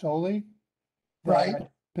committee solely. Right.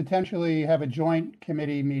 Potentially have a joint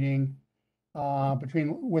committee meeting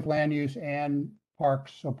with land use and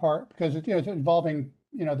parks. So because it's involving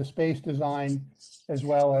the space design as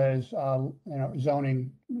well as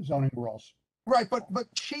zoning rules. Right,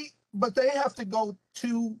 but they have to go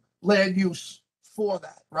to land use for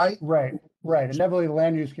that, right? Right. Inevitably, the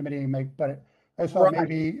land use committee but I thought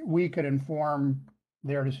maybe we could inform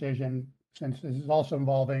their decision since this is also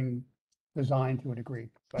involving design to a degree.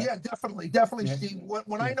 But, yeah, definitely, yeah. Steve.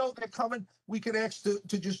 When I know they're coming, we could ask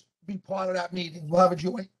to just be part of that meeting. We'll have a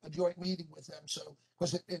joint meeting with them, so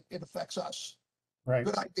because it affects us. Right.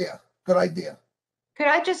 Good idea. Could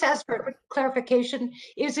I just ask for clarification?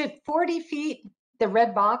 Is it 40 feet, the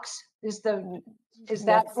red box? Is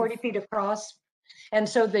that 40 feet across? And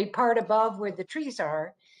so the part above where the trees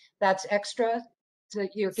are, that's extra? So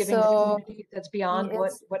you're giving the community that's beyond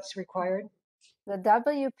what's required? The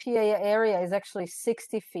WPA area is actually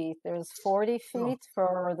 60 feet. There's 40 feet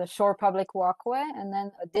for the shore public walkway, and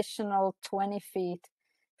then additional 20 feet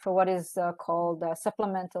for what is called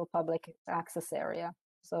supplemental public access area.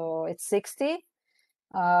 So it's 60.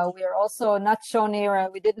 We are also not shown here,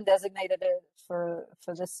 we didn't designate it for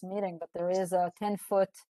this meeting, but there is a 10-foot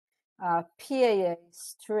PAA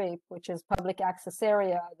strip, which is public access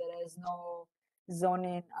area that has no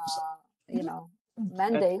zoning,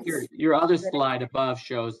 mandates. Your other slide above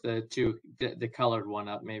shows the colored one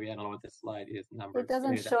up. Maybe I don't know what this slide is. Numbers. It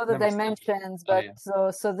doesn't show the dimensions, but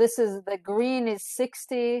so this is the green is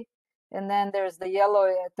 60, and then there's the yellow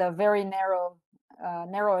at the very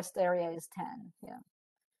narrowest area is 10. Yeah.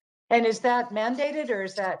 And is that mandated, or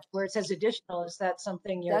is that where it says additional? Is that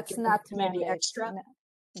something you're that's not maybe mandated. extra?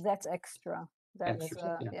 That's extra. That's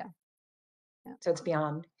yeah. So it's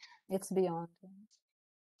beyond. It's beyond.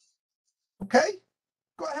 Okay,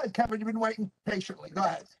 go ahead, Kevin. You've been waiting patiently. Go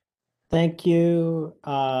ahead. Thank you.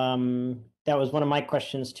 That was one of my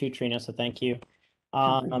questions too, Trina. So thank you.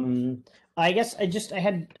 I guess I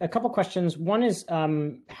had a couple questions. One is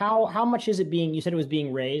how much is it being? You said it was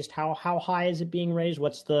being raised. How high is it being raised?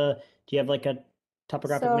 Do you have like a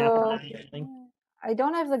topographic map of that or anything? I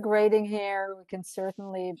don't have the grading here. We can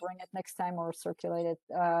certainly bring it next time or circulate it.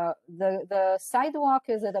 The sidewalk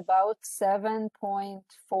is at about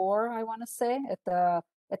 7.4, I want to say,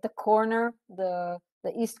 at the corner, the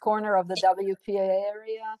east corner of the WPA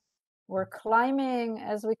area, We're climbing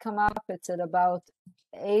as we come up. It's at about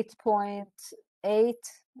 8.8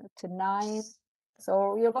 to 9.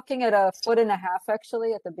 So you're looking at 1.5 feet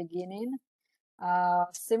actually at the beginning.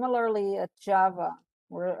 Similarly at Java,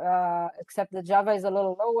 except the Java is a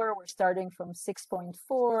little lower. We're starting from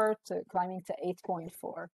 6.4 to climbing to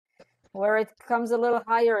 8.4. Where it comes a little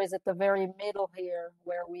higher is at the very middle here,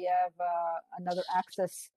 where we have another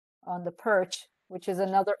access on the perch, which is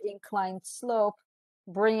another inclined slope,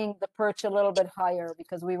 bringing the perch a little bit higher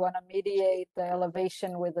because we want to mediate the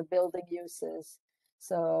elevation with the building uses.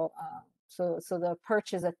 So, so the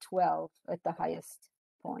perch is at 12 at the highest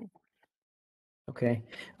point. Okay.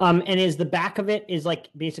 And is the back of it is like,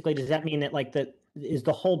 basically, does that mean that like is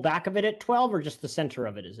the whole back of it at 12 or just the center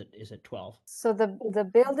of it is it 12? So the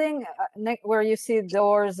building where you see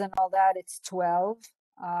doors and all that, it's 12.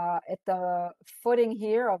 At the footing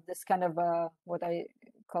here of this kind of what I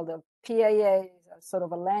call the PAA, sort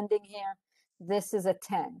of a landing here, this is a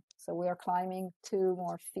 10. So we are climbing 2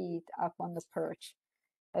 more feet up on the perch.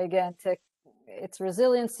 Again, it's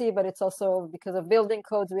resiliency, but it's also because of building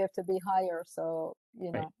codes, we have to be higher. So,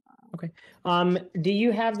 you know. Okay. Do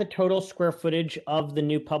you have the total square footage of the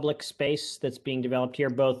new public space that's being developed here,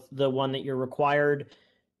 both the one that you're required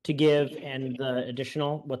to give and the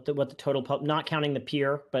additional, what the total, not counting the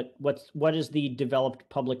pier, but what is the developed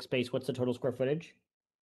public space? What's the total square footage?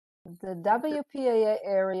 The WPAA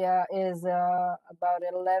area is about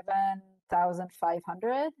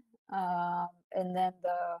 11,500. And then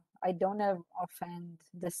I don't have offhand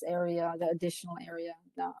this area, the additional area.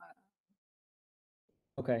 No.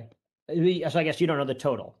 Okay. So I guess you don't know the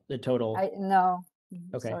total. No.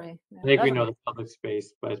 Okay. Sorry. I think we know the public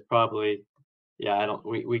space, but it's probably, yeah,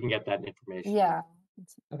 we can get that information. Yeah.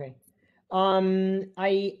 Okay. That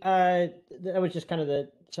was just kind of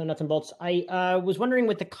so nuts and bolts. I was wondering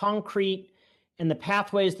with the concrete and the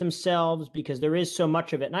pathways themselves, because there is so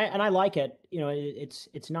much of it, and I like it. You know,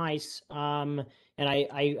 it's nice. And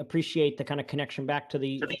I appreciate the kind of connection back to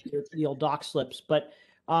the old dock slips. But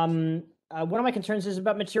one of my concerns is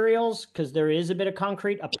about materials, because there is a bit of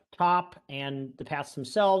concrete up top and the paths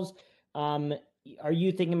themselves. Are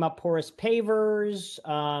you thinking about porous pavers?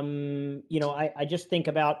 You know, I just think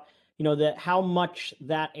about, you know, how much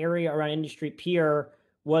that area around Industry Pier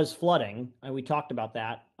was flooding, and we talked about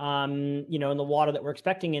that. You know, and the water that we're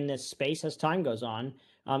expecting in this space as time goes on.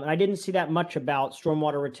 And I didn't see that much about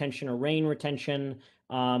stormwater retention or rain retention,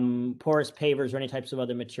 porous pavers, or any types of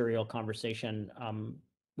other material conversation,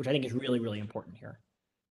 which I think is really, really important here.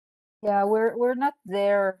 Yeah, we're not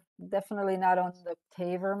there. Definitely not on the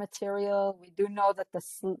paver material. We do know that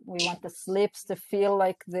we want the slips to feel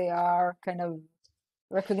like they are kind of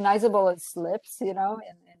recognizable as slips, you know,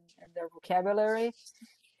 in their vocabulary.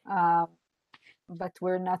 But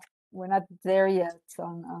we're not there yet.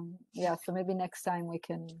 Yeah, so maybe next time we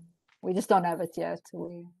can. We just don't have it yet.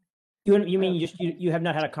 You mean you have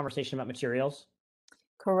not had a conversation about materials?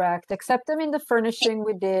 Correct. Except, I mean, the furnishing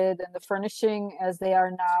we did, and the furnishing as they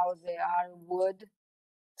are now, they are wood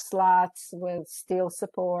slats with steel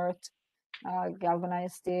support,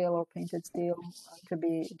 galvanized steel or painted steel, could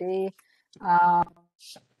be D.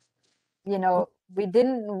 You know,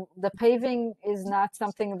 the paving is not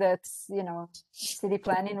something that's, you know, city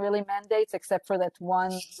planning really mandates, except for that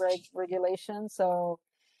one regulation. So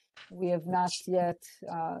we have not yet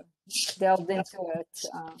delved into it.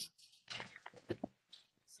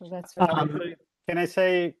 So that's Actually,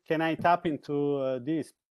 can I tap into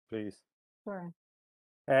this, please? sure.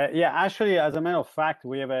 Yeah, actually, as a matter of fact,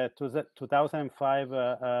 we have a 2005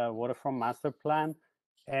 Waterfront Master Plan,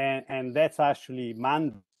 and that's actually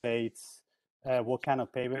mandates what kind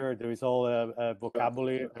of paver. There is all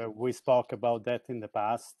vocabulary. We spoke about that in the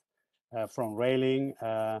past, from railing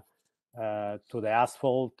to the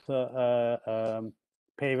asphalt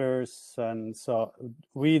pavers, and so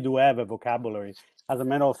we do have a vocabulary. As a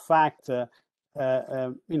matter of fact, you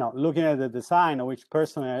know, looking at the design, which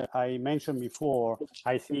personally I mentioned before,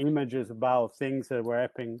 I see images about things that were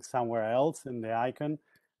happening somewhere else in the icon,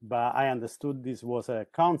 but I understood this was a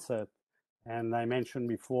concept. And I mentioned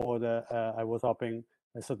before that I was hoping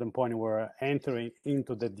at a certain point we're entering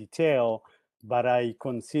into the detail, but I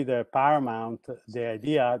consider paramount the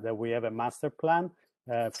idea that we have a master plan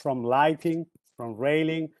from lighting, from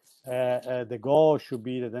railing. The goal should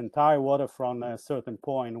be that the entire waterfront at a certain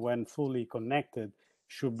point, when fully connected,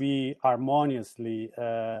 should be harmoniously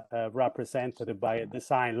represented by a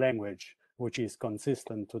design language, which is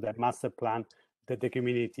consistent to that master plan that the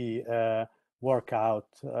community work out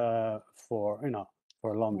for, you know,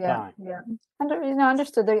 for a long time. Yeah.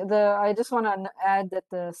 Understood. I just want to add that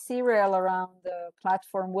the C rail around the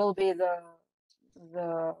platform will be the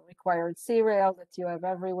the required sea rail that you have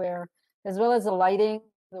everywhere, as well as the lighting.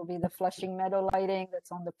 There'll be the Flushing Meadow lighting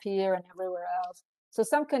that's on the pier and everywhere else. So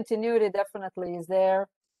some continuity definitely is there.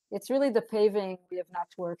 It's really the paving we have not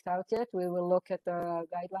worked out yet. We will look at the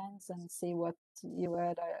guidelines and see what you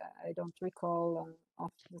had. I don't recall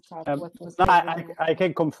off the top what was. No, the original. I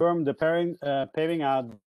can confirm the paving are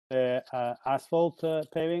asphalt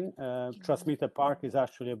paving. Transmitter Park is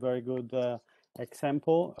actually a very good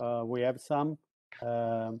example. We have some,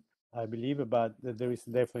 I believe, but there is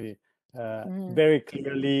definitely very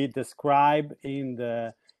clearly described in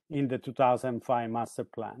the 2005 master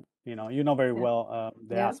plan. You know very well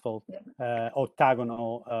the asphalt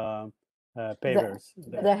octagonal pavers.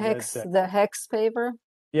 The hex paver.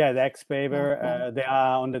 Yeah, the X paver. They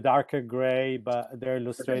are on the darker gray, but they're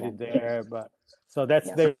illustrated there. But so that's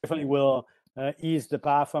definitely will ease the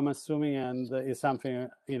path, I'm assuming, and is something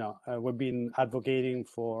we've been advocating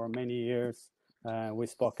for many years. We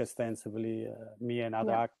spoke extensively, me and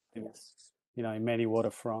other activists, in many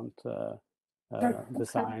waterfront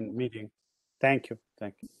design meeting. Thank you.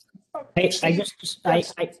 Hey,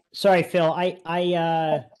 sorry, Phil.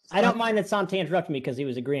 I don't mind that Santi interrupted me because he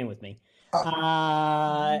was agreeing with me.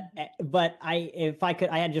 But if I could,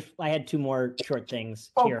 I had two more short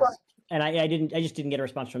things here, and I just didn't get a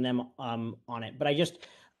response from them on it. But I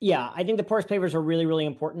think the porous pavers are really, really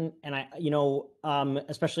important, and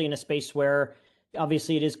especially in a space where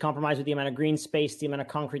obviously it is compromised with the amount of green space, the amount of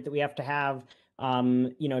concrete that we have to have.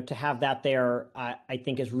 To have that there, I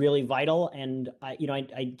think is really vital. And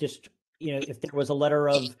I just, if there was a letter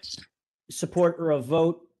of support or a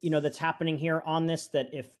vote, that's happening here on this, that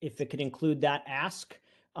if it could include that ask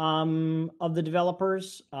of the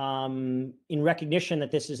developers in recognition that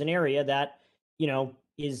this is an area that,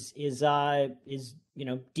 is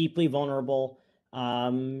deeply vulnerable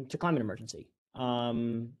to climate emergency.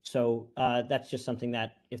 So that's just something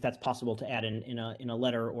that, if that's possible to add in a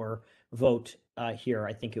letter or vote here,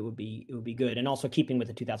 I think it would be good, and also keeping with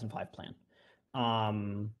the 2005 plan.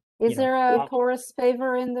 Is there a porous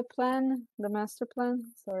paver in the plan, the master plan?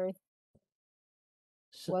 Sorry.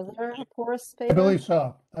 Was there a porous paver? I believe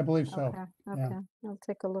so. Okay. Yeah. I'll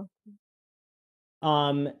take a look.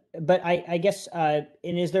 But I guess, and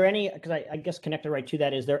is there any, because I guess connected right to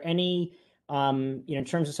that, is there any, in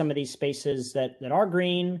terms of some of these spaces that are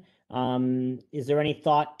green, is there any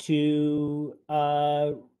thought to,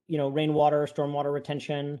 rainwater, stormwater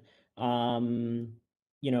retention,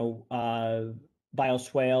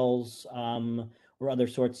 bioswales, or other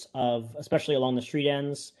sorts of, especially along the street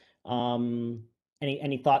ends?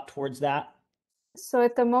 Any thought towards that? So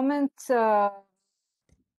at the moment, there's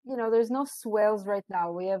no swales right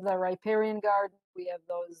now. We have the riparian garden. We have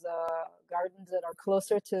those gardens that are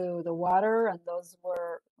closer to the water, and those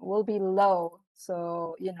will be low.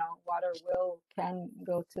 So water can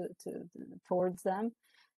go towards them.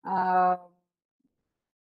 I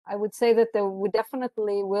would say that we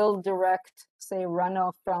definitely will direct, say,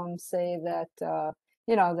 runoff from, say, that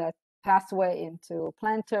that pathway into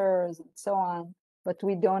planters and so on. But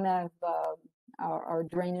we don't have our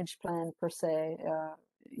drainage plan per se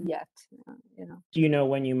yet. Do you know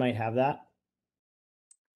when you might have that?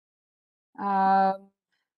 I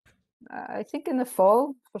think in the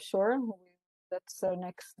fall for sure. That's our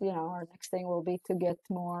next, our next thing will be to get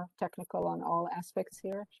more technical on all aspects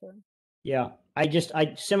here. Sure. Yeah,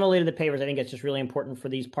 I similarly to the pavers, I think it's just really important for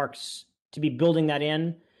these parks to be building that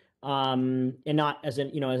in, and not as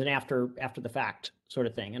an after the fact sort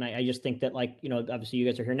of thing. And I just think that, like, obviously you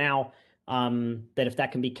guys are here now, that if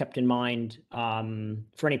that can be kept in mind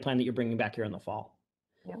for any plan that you're bringing back here in the fall.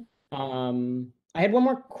 Yeah. I had one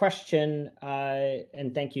more question,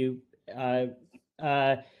 and thank you.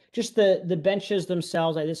 Just the benches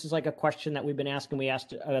themselves. This is like a question that we've been asking. We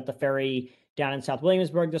asked about the ferry down in South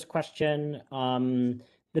Williamsburg this question.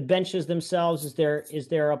 The benches themselves, is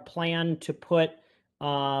there a plan to put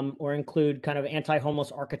or include kind of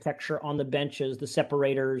anti-homeless architecture on the benches, the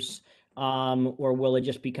separators, or will it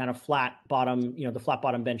just be kind of flat bottom, the flat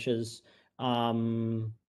bottom benches?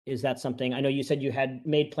 Is that something? I know you said you had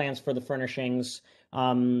made plans for the furnishings.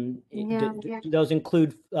 Do those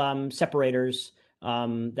include separators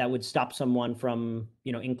that would stop someone from,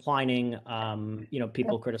 inclining?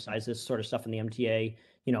 People criticize this sort of stuff in the MTA,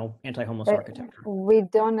 anti-homeless architecture. We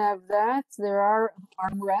don't have that. There are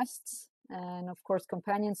armrests and of course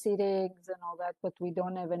companion seatings and all that, but we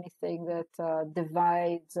don't have anything that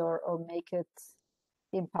divides or make it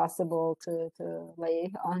impossible to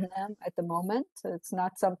lay on them at the moment. It's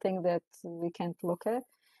not something that we can't look at.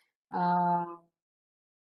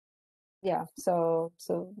 Yeah, so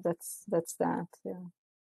that's that. Yeah.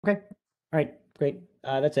 Okay. All right. Great.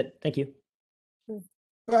 That's it. Thank you.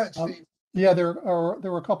 Go ahead, Steve. Yeah, there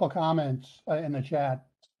were a couple of comments in the chat.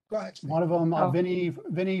 Go ahead, Steve. One of them, Oh.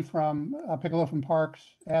 Vinny from Piccolo from Parks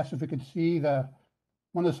asked if we could see one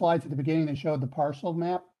of the slides at the beginning that showed the parcel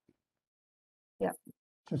map. Yep.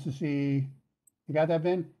 Just to see, you got that,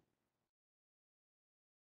 Vin?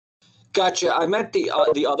 Gotcha. I meant the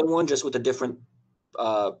other one, just with the different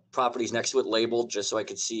properties next to it labeled, just so I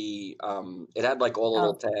could see. It had like all the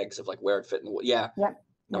little tags of like where it fit in the. Yeah. Yep.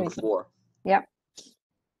 Number Right. 4. Yep.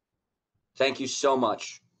 Thank you so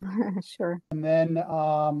much. Sure. And then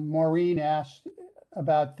Maureen asked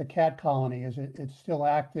about the cat colony. It's still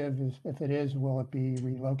active? If it is, will it be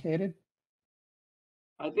relocated?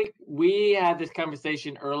 I think we had this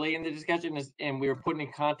conversation early in the discussion, and we were put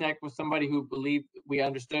in contact with somebody who believed we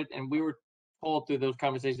understood, and we were told through those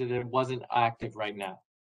conversations that it wasn't active right now.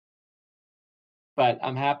 But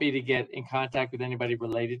I'm happy to get in contact with anybody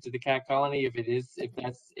related to the cat colony if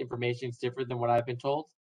that's information is different than what I've been told.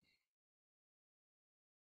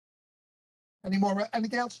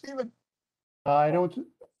 Anything else, Stephen? I don't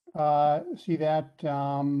see that.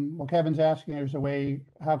 Well, Kevin's asking, there's a way,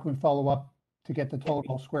 how can we follow up to get the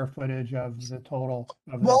total square footage of the total?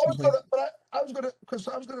 Well,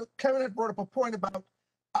 Kevin had brought up a point about,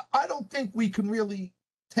 I don't think we can really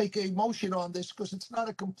take a motion on this because it's not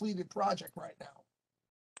a completed project right now.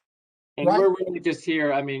 And Right. we're really just here.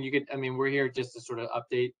 We're here just to sort of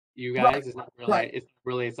update you guys. Right. It's not really, Right. it's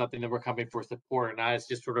really something that we're coming for support, and it's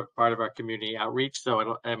just sort of part of our community outreach.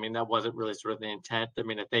 So that wasn't really sort of the intent.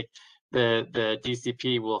 I think the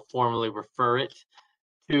DCP will formally refer it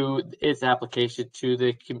to its application to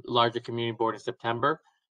the larger community board in September,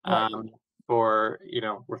 Right. for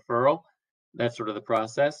referral. That's sort of the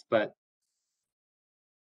process, but.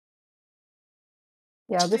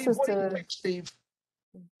 Yeah, this Steve, is what do you the, think, Steve?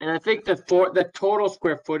 And I think the total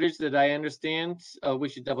square footage that I understand, we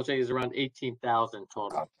should double check, is around 18,000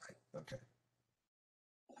 total. Okay.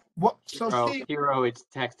 What? So Steve, Hero, it's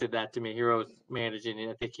texted that to me. Hero's managing it.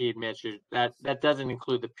 I think he had mentioned that doesn't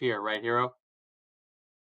include the pier, right, Hero?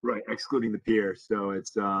 Right, excluding the pier. So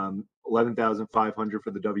it's 11,500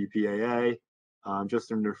 for the WPAA,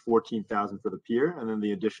 just under 14,000 for the pier, and then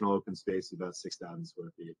the additional open space is about 6,000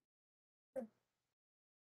 square feet.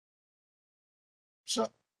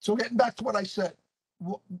 So getting back to what I said,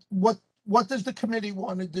 what does the committee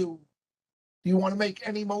want to do? Do you want to make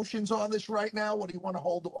any motions on this right now, or do you want to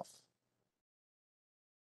hold off?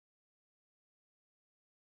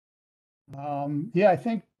 Yeah, I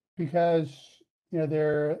think because,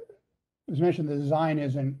 there, as mentioned, the design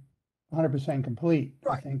isn't 100% complete. I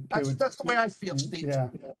Right. think That's the way I feel, Steve. Yeah.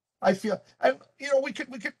 I feel, we could,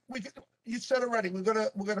 you said already, we're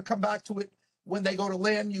gonna come back to it when they go to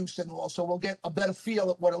land use and all, so we'll get a better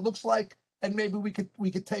feel of what it looks like, and maybe we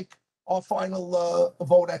could take our final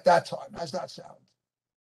vote at that time. How's that sound?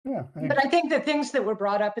 Yeah. But I think the things that were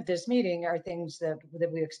brought up at this meeting are things that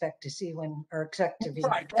we expect to see or expect to be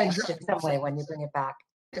Right, addressed in exactly. some way when you bring it back.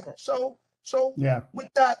 Yeah, so Yeah.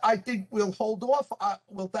 with that, I think we'll hold off.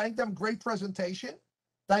 We'll thank them. Great presentation.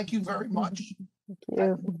 Thank you very much.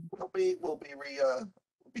 yeah. We'll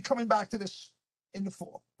be coming back to this in the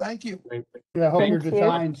fall. Thank you. Yeah, I hope your Thank you.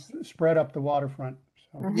 designs spread up the waterfront.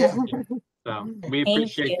 So. Yeah. So we Thank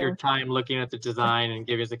appreciate your you. time looking at the design and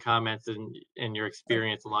giving us the comments, and your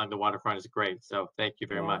experience along the waterfront is great. So thank you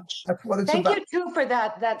very Yeah. much. That's what it's Thank about. you too for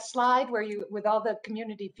that slide where with all the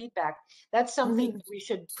community feedback. That's something we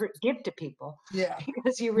should give to people Yeah,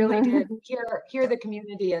 because you really did hear the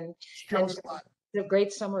community and shows a lot. a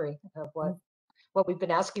great summary of what we've been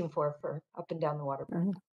asking for up and down the water.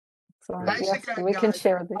 So, Thanks yes, again, we can guys.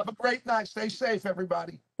 share this. Have a great night. Stay safe,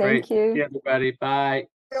 everybody. Great. Thank you. Yeah, everybody. Bye.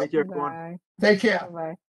 Thank you, everyone. Bye. Take care.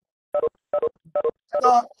 Bye.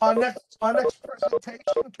 Our next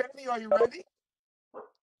presentation, Kenny, are you ready?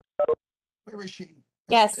 Where is she?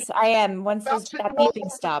 Yes, I am. Once Bouncing that all beeping over-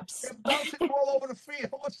 stops. they're bouncing all over the field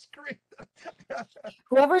on the screen.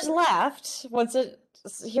 Whoever's left wants to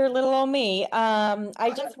hear little old me.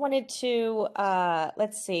 I just wanted to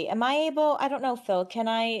let's see. Am I able? I don't know, Phil. Can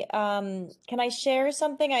I share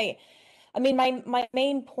something? I mean, my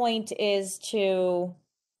main point is to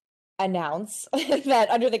announce that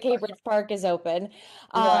Under the Cape Bridge Park is open,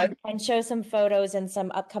 Right. and show some photos and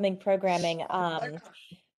some upcoming programming,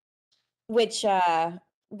 which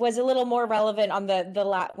was a little more relevant on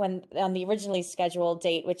on the originally scheduled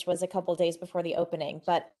date, which was a couple days before the opening.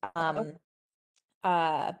 But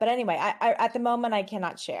anyway, I at the moment I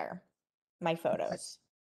cannot share my photos.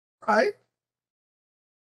 Right.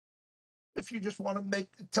 If you just want to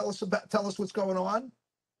tell us what's going on.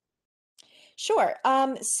 Sure.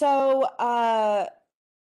 So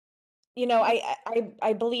you know,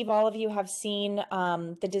 I believe all of you have seen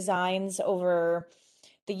the designs over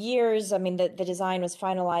the years. I mean, the design was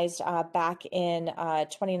finalized back in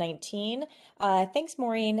 2019. Thanks,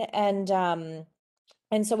 Maureen.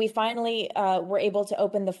 And so we finally were able to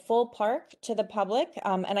open the full park to the public.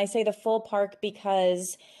 And I say the full park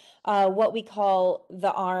because what we call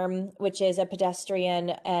the arm, which is a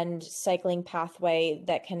pedestrian and cycling pathway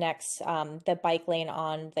that connects the bike lane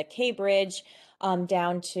on the K Bridge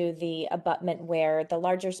down to the abutment where the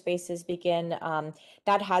larger spaces begin.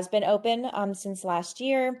 That has been open since last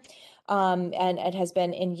year. And it has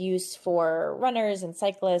been in use for runners and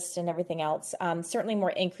cyclists and everything else. Certainly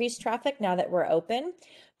more increased traffic now that we're open,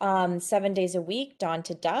 7 days a week, dawn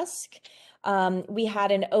to dusk. We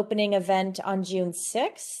had an opening event on June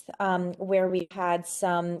 6th, where we had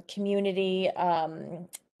some community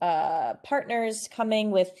partners coming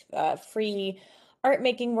with free art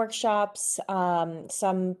making workshops,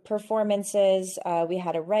 some performances. We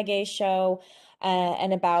had a reggae show,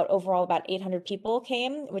 and overall about 800 people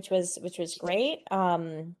came, which was great.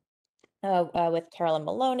 With Carolyn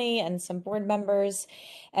Maloney and some board members.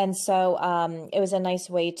 And so it was a nice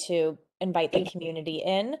way to invite the community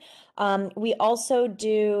in. We also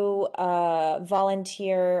do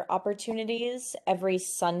volunteer opportunities every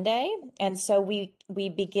Sunday. And so we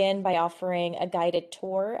begin by offering a guided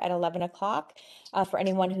tour at 11 o'clock for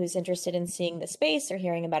anyone who's interested in seeing the space or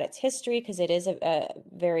hearing about its history, because it is a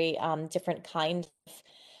very different kind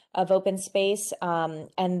of open space.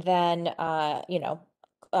 And then,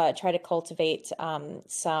 try to cultivate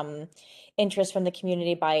some interest from the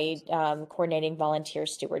community by coordinating volunteer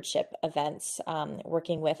stewardship events,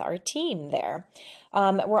 working with our team there.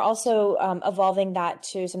 We're also evolving that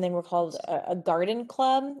to something we're called a garden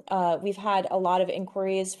club. We've had a lot of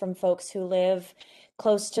inquiries from folks who live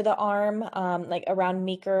close to the arm, like around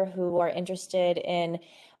Meeker, who are interested in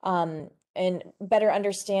better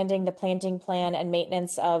understanding the planting plan and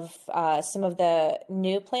maintenance of some of the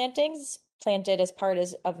new plantings planted as part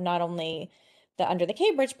of not only the under the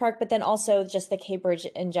K Bridge Park, but then also just the K Bridge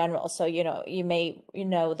in general. So, you may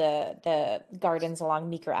the gardens along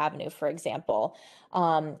Meeker Avenue, for example.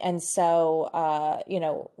 And so,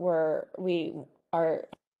 we are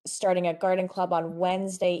starting a garden club on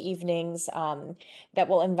Wednesday evenings that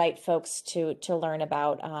will invite folks to learn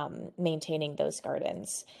about maintaining those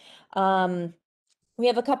gardens. We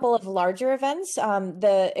have a couple of larger events.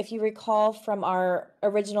 If you recall from our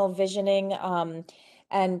original visioning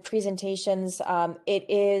and presentations, it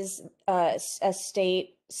is a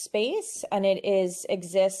state space, and it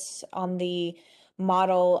exists on the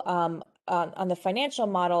model, on the financial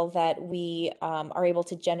model that we are able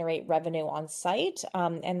to generate revenue on site,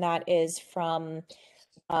 and that is from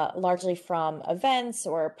largely from events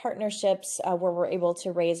or partnerships where we're able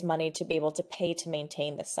to raise money to be able to pay to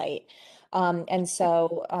maintain the site. And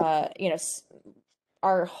so,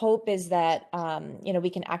 our hope is that, we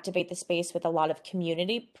can activate the space with a lot of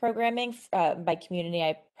community programming. By community,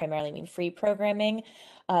 I primarily mean free programming,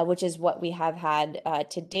 which is what we have had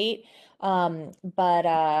to date. But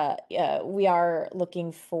we are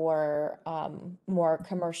looking for more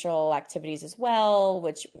commercial activities as well,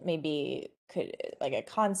 which maybe could like a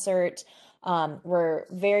concert. We're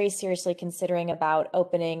very seriously considering about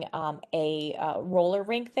opening a roller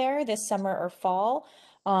rink there this summer or fall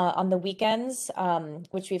on the weekends,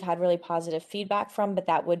 which we've had really positive feedback from, but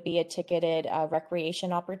that would be a ticketed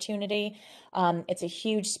recreation opportunity. It's a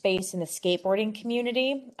huge space in the skateboarding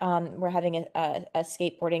community. We're having a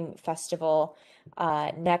skateboarding festival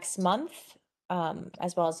next month,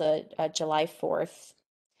 as well as a July 4th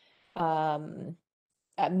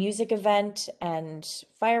music event and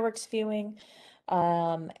fireworks viewing.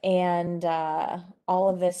 And all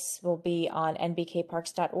of this will be on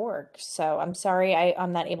nbkparks.org. So I'm sorry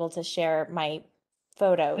I'm not able to share my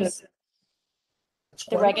photos.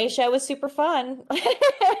 The reggae show was super fun.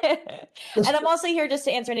 And I'm also here just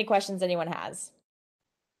to answer any questions anyone has.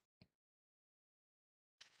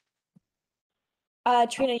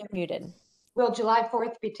 Trina, you're muted. Will July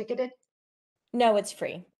 4th be ticketed? No, it's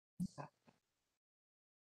free.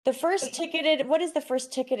 The first ticketed, what is the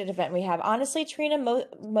first ticketed event we have? Honestly, Trina,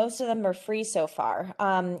 most of them are free so far.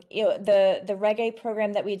 The reggae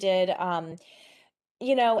program that we did, and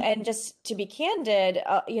just to be candid,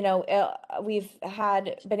 we've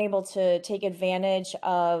been able to take advantage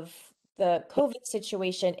of the COVID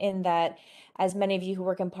situation in that as many of you who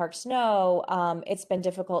work in parks know, it's been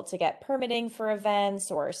difficult to get permitting for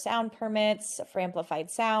events or sound permits for amplified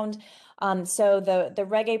sound. So the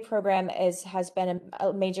reggae program has been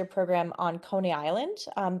a major program on Coney Island,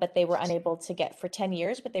 but they were unable to get for 10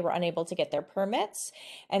 years, but they were unable to get their permits.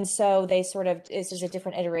 And so they sort of, this is a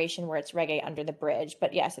different iteration where it's reggae under the bridge,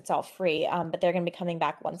 but yes, it's all free. But they're going to be coming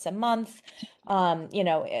back once a month.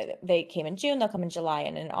 They came in June, they'll come in July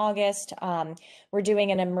and in August. We're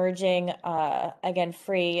doing an emerging, again,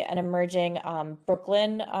 free, an emerging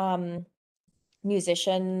Brooklyn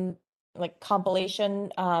musician like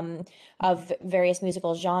compilation of various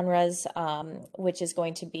musical genres, which is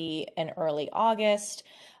going to be in early August.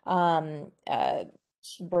 We're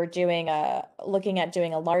looking at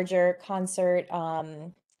doing a larger concert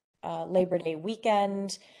Labor Day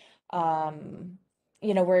weekend.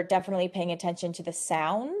 We're definitely paying attention to the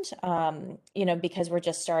sound, because we're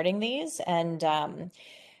just starting these, and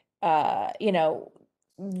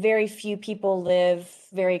very few people live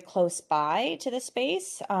very close by to the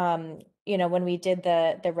space. When we did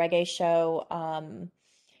the reggae show,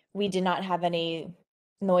 we did not have any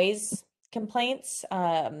noise complaints.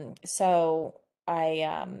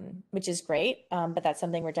 Which is great, but that's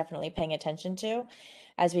something we're definitely paying attention to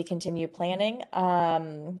as we continue planning.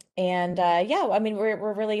 We're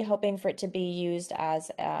really hoping for it to be used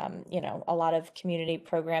as, a lot of community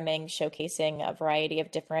programming, showcasing a variety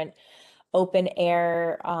of different open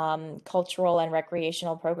air cultural and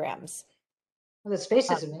recreational programs. Well, the space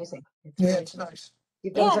is amazing. Yeah, it's nice.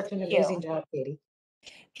 You've done Yeah, such an thank amazing you. job, Katie.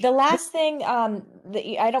 The last thing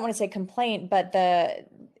that I don't want to say complaint, but the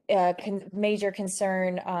major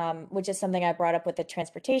concern, which is something I brought up with the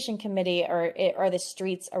transportation committee, are the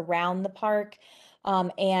streets around the park,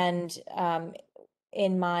 in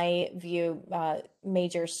my view,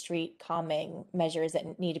 major street calming measures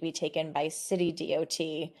that need to be taken by city DOT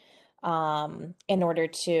in order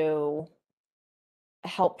to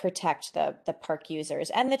help protect the park users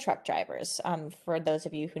and the truck drivers. For those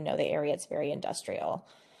of you who know the area, it's very industrial.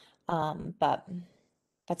 But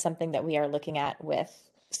that's something that we are looking at with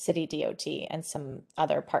City DOT and some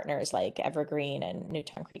other partners like Evergreen and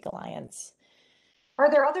Newtown Creek Alliance. Are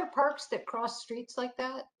there other parks that cross streets like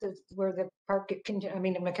that? Where the park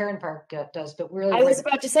McCarran Park does, but really, I was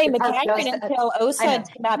about to say McCarran until OSA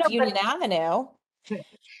mapped Union Avenue. But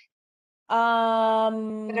are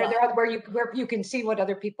there other where you can see what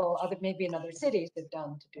other people, maybe in other cities, have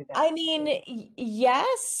done to do that? I mean,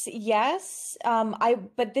 yes.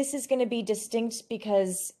 But this is going to be distinct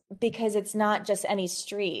because it's not just any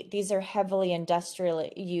street. These are heavily industrial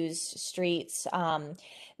used streets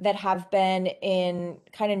that have been in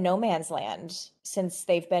kind of no man's land since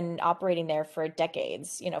they've been operating there for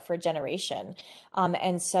decades, for a generation.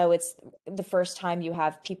 And so it's the first time you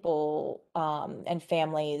have people and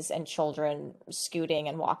families and children scooting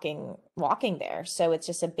and walking there. So it's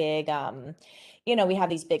just a big, we have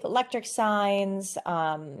these big electric signs,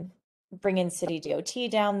 bringing City DOT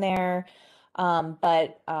down there.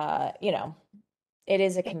 But it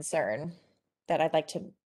is a concern that I'd like to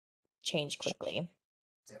change quickly.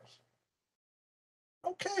 Yes.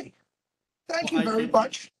 Okay. Thank you very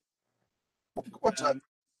much. What's up?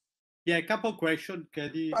 Yeah, a couple of questions,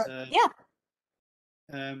 Katie.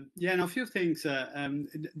 And a few things.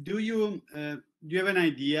 Do you have an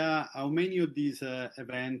idea how many of these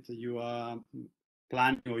events you are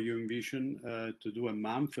planning or you envision to do a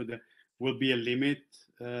month? Will be a limit?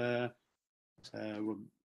 How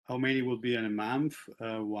many will be in a month?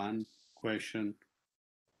 One question.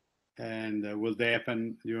 And will they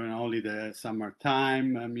happen during only the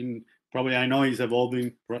summertime? I mean, probably I know it's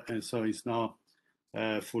evolving, and so it's not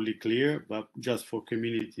fully clear, but just for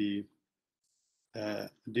community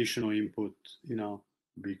additional input,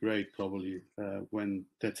 be great probably when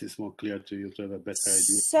that is more clear to you to have a better idea.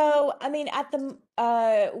 So, I mean, at the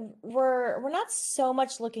we're not so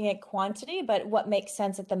much looking at quantity, but what makes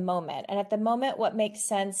sense at the moment. And at the moment, what makes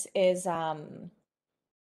sense is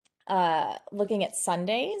looking at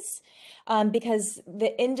Sundays, because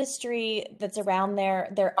the industry that's around there,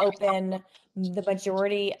 they're open the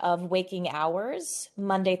majority of waking hours,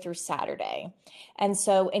 Monday through Saturday. And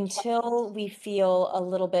so until we feel a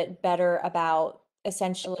little bit better about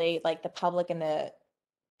essentially like the public and the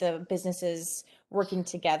businesses working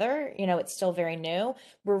together, it's still very new.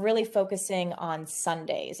 We're really focusing on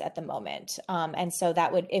Sundays at the moment. And so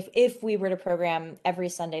that would, if we were to program every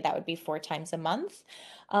Sunday, that would be 4 times a month.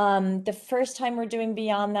 The first time we're doing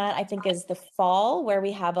beyond that, I think, is the fall, where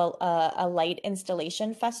we have a light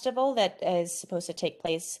installation festival that is supposed to take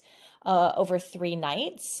place over 3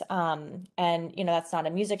 nights. And, you know, that's not a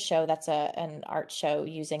music show, that's an art show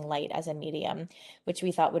using light as a medium, which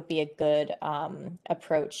we thought would be a good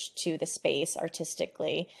approach to the space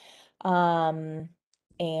artistically. And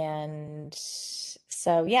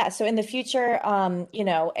so, yeah, so in the future, you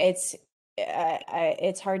know, it's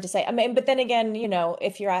hard to say. I mean, but then again, you know,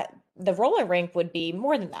 if you're at the roller rink would be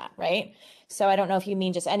more than that, right? So I don't know if you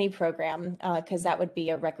mean just any program, because that would be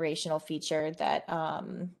a recreational feature that,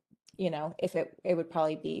 you know, if it would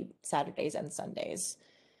probably be Saturdays and Sundays.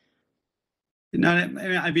 No,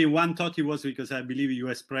 I mean, one thought it was because I believe you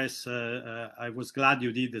expressed, I was glad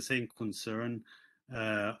you did the same concern,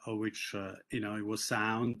 of which, you know, it was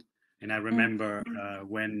sound. And I remember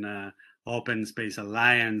when Open Space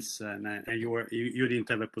Alliance, and you didn't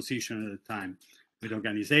have a position at the time with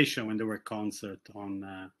organization when there were concerts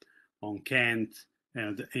on Kent,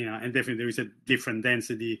 and, you know, and definitely there is a different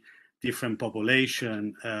density, different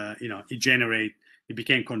population, you know, it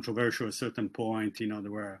became controversial at a certain point, you know,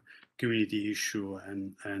 there were community issue,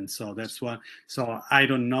 and so that's why. So I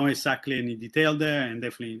don't know exactly any detail there, and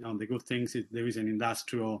definitely on the good things there is an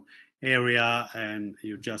industrial area, and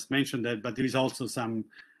you just mentioned that, but there is also some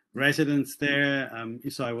residents there.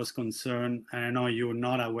 So I was concerned, and I know you're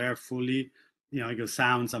not aware fully, you know, because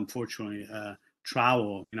sounds unfortunately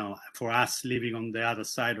travel. You know, for us living on the other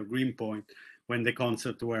side of Greenpoint when the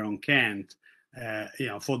concerts were on Kent. You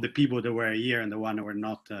know, for the people that were here and the one that were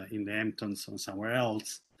not in the Hamptons or somewhere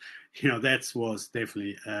else, you know, that was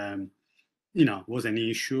definitely, you know, was an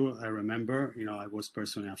issue. I remember, you know, I was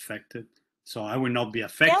personally affected, so I would not be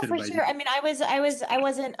affected for by sure. I mean, I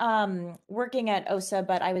wasn't working at OSA,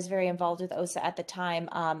 but I was very involved with OSA at the time.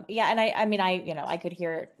 Yeah, and I mean, you know, I could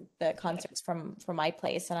hear the concerts from my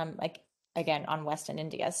place, and I'm like, again, on Weston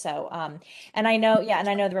India. So and I know, yeah, and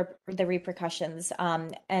I know the repercussions.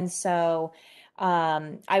 And so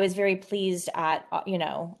I was very pleased at, you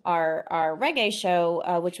know, our reggae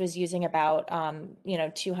show, which was using about, you know,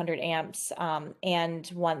 200 amps. And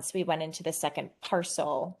once we went into the second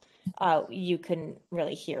parcel, you couldn't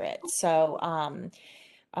really hear it. So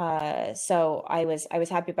so I was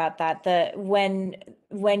happy about that. When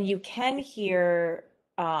you can hear,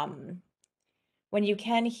 when you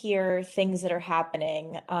can hear things that are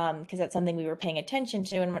happening, because that's something we were paying attention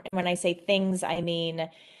to. And when I say things, I mean,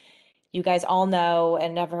 you guys all know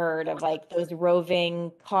and have heard of like those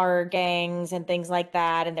roving car gangs and things like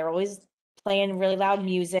that. And they're always playing really loud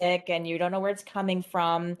music and you don't know where it's coming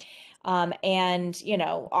from. And, you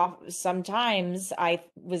know, sometimes I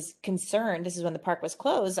was concerned. This is when the park was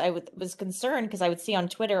closed. I was concerned because I would see on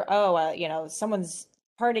Twitter, oh, you know, someone's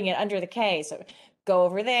partying it under the K. So go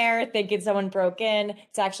over there thinking someone broke in.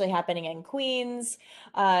 It's actually happening in Queens,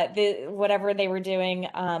 whatever they were doing.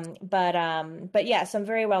 But yeah, so I'm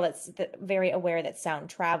very aware that sound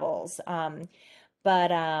travels. So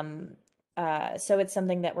it's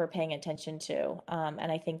something that we're paying attention to.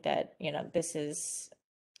 And I think that, you know,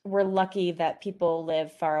 we're lucky that people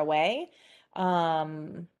live far away.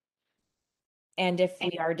 And if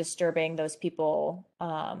we are disturbing those people,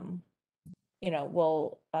 you know,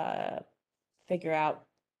 we'll figure out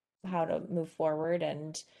how to move forward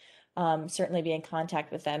and certainly be in contact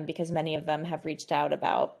with them because many of them have reached out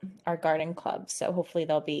about our garden club. So hopefully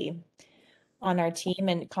they'll be on our team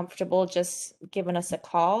and comfortable just giving us a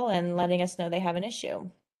call and letting us know they have an issue.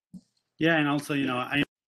 Yeah, and also, you know,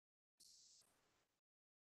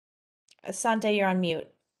 Sante, you're on mute.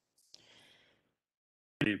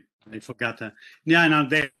 I forgot. Yeah, no,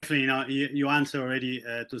 definitely. You know, you answer already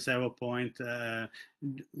to several points. A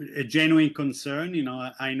genuine concern. You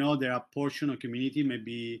know, I know there are portion of community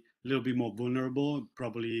maybe a little bit more vulnerable.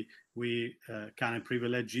 Probably we kind of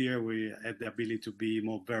privileged here. We had the ability to be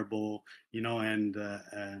more verbal. You know, and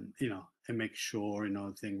you know, and make sure, you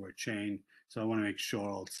know, things were changed. So I want to make sure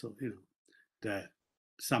also, you know, that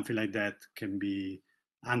something like that can be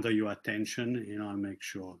under your attention. You know, and make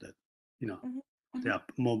sure that, you know. The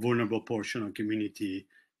more vulnerable portion of community,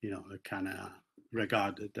 you know, kind of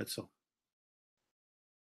regarded. That's all.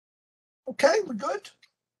 Okay, we're good.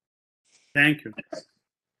 Thank you.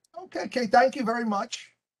 Okay. Thank you very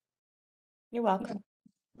much. You're welcome.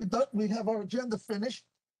 We have our agenda finished.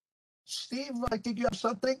 Steve, I think you have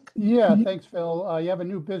something. Yeah, thanks, Phil. You have a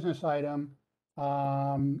new business item.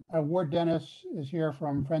 Ward Dennis is here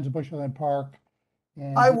from Friends of Bushland Park.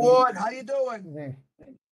 And Hi, Ward. How you doing? Hey.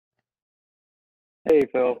 Hey,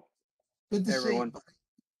 Phil. Good to Hey, everyone. see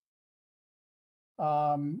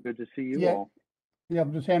you. Good to see you all. Yeah,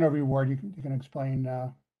 just hand over your word. You can explain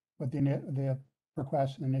what the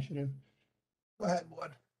request and initiative. Go ahead,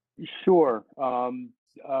 Ward. Sure.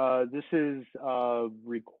 This is a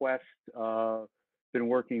request been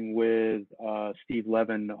working with Steve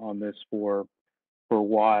Levin on this for a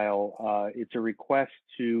while. It's a request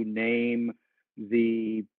to name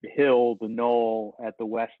the hill, the knoll at the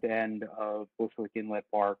west end of Bushwick Inlet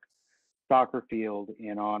Park soccer field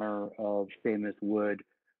in honor of Seamus Wood.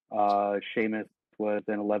 Seamus was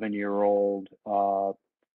an 11-year-old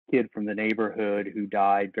kid from the neighborhood who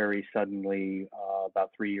died very suddenly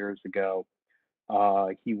about 3 years ago.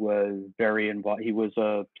 He was very involved. He was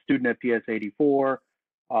a student at PS 84,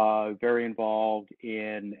 very involved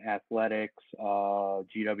in athletics,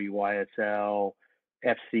 GWYSL,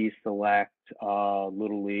 FC Select,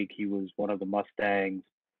 Little League. He was one of the Mustangs.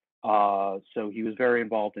 So he was very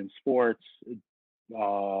involved in sports,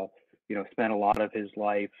 spent a lot of his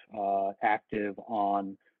life active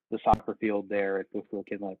on the soccer field there at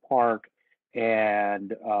Bushwick Inlet Park.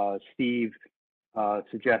 And Steve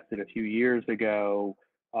suggested a few years ago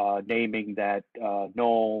naming that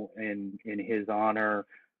knoll in his honor.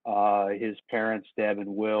 His parents, Deb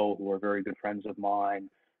and Will, who are very good friends of mine,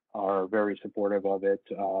 are very supportive of it.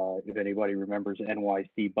 If anybody remembers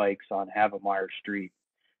NYC Bikes on Havemeyer Street,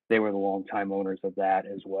 they were the longtime owners of that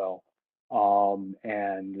as well.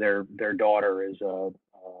 And their daughter is a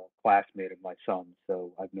classmate of my son,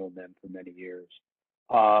 so I've known them for many years.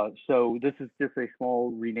 So this is just a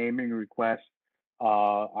small renaming request.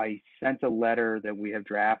 I sent a letter that we have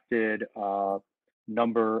drafted.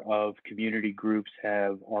 Number of community groups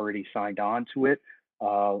have already signed on to it. A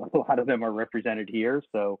lot of them are represented here.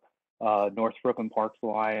 So North Brooklyn Parks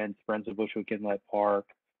Alliance, Friends of Bushwick Inlet Park,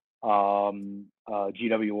 GWYSL,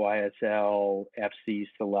 FC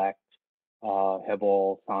Select have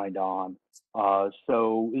all signed on.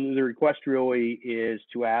 So the request really is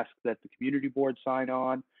to ask that the community board sign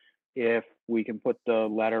on. If we can put the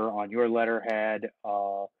letter on your letterhead,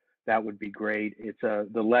 that would be great. The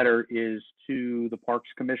letter is to the Parks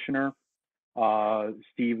Commissioner.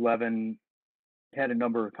 Steve Levin had a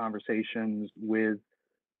number of conversations with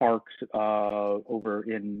Parks over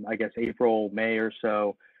in, I guess, April, May or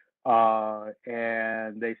so.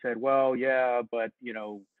 And they said, well, yeah, but,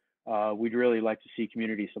 we'd really like to see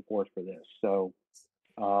community support for this. So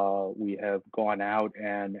we have gone out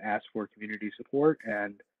and asked for community support,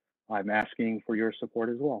 and I'm asking for your support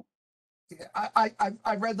as well.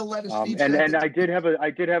 I read the letter. Steve And sent I did have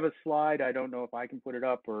a slide. I don't know if I can put it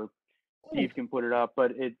up or Steve can put it up,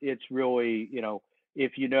 but it's really,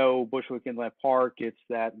 if you know Bushwick Inlet Park, it's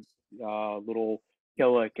that little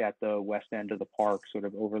hillock at the west end of the park, sort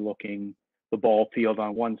of overlooking the ball field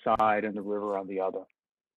on one side and the river on the other.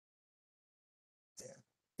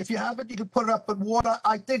 If you have it, you can put it up. But Ward,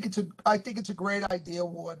 I think it's a great idea,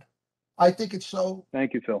 Ward. I think it's so.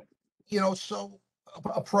 Thank you, Phil. So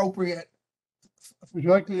appropriate. Would you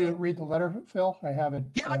like me to read the letter, Phil? I have it.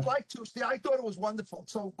 Yeah, I'd like to. See, I thought it was wonderful.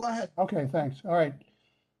 So go ahead. Okay, thanks. All right.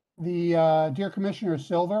 The Dear Commissioner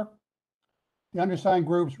Silver, the undersigned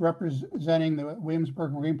groups representing the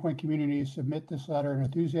Williamsburg and Greenpoint communities submit this letter in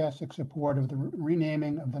enthusiastic support of the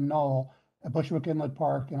renaming of the knoll at Bushwick Inlet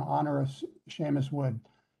Park in honor of Seamus Wood.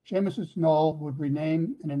 Seamus's knoll would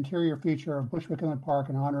rename an interior feature of Bushwick Inlet Park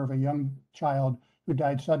in honor of a young child who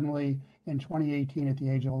died suddenly in 2018 at the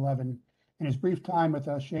age of 11. In his brief time with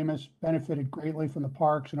us, Seamus benefited greatly from the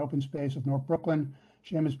parks and open space of North Brooklyn.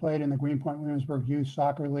 Seamus played in the Greenpoint Williamsburg Youth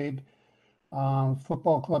Soccer League,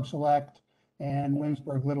 Football Club Select, and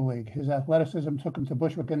Williamsburg Little League. His athleticism took him to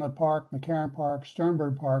Bushwick Inlet Park, McCarran Park,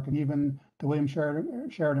 Sternberg Park, and even the William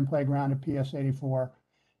Sheridan Playground at PS 84.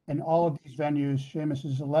 In all of these venues,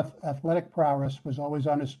 Seamus's athletic prowess was always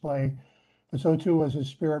on display, but so too was his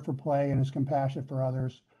spirit for play and his compassion for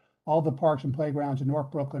others. All the parks and playgrounds in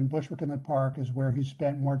North Brooklyn, Bushwick Inlet Park is where he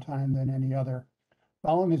spent more time than any other.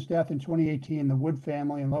 Following his death in 2018, the Wood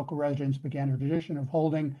family and local residents began a tradition of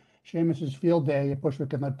holding Seamus's Field Day at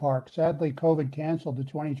Bushwick Inlet Park. Sadly, COVID canceled the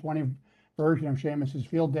 2020 version of Seamus's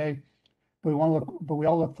Field Day, but we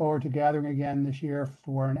all look forward to gathering again this year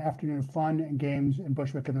for an afternoon of fun and games in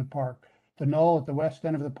Bushwick Inlet Park. The knoll at the west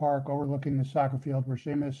end of the park overlooking the soccer field where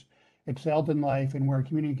Seamus excelled in life and where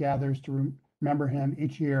community gathers to remember him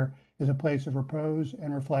each year is a place of repose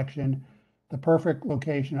and reflection, the perfect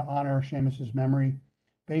location to honor Seamus's memory.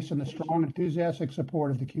 Based on the strong, enthusiastic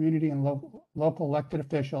support of the community and local elected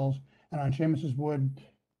officials, and on Seamus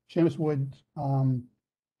Wood's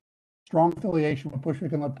strong affiliation with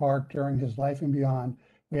Bushwick Inlet Park during his life and beyond,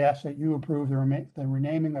 we ask that you approve the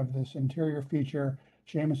renaming of this interior feature,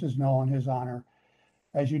 Seamus's Knoll, in his honor.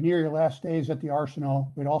 As you near your last days at the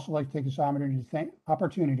Arsenal, we'd also like to take this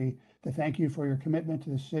opportunity to thank you for your commitment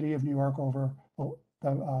to the city of New York over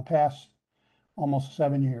the past almost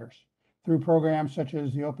 7 years. Through programs such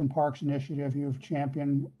as the Open Parks Initiative, you've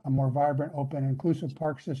championed a more vibrant, open, inclusive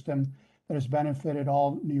park system that has benefited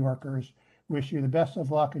all New Yorkers. Wish you the best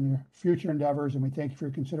of luck in your future endeavors, and we thank you for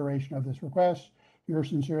your consideration of this request. Yours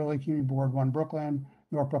sincerely, Community Board 1 Brooklyn,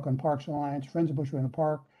 North Brooklyn Parks Alliance, Friends of Bushwick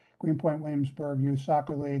Park, Greenpoint Williamsburg Youth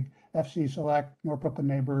Soccer League, FC Select, North Brooklyn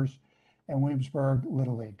Neighbors, and Williamsburg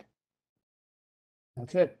Little League.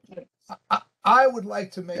 That's it. I would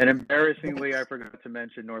like to make. And embarrassingly, I forgot to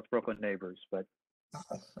mention North Brooklyn Neighbors, but.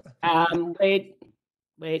 Wait.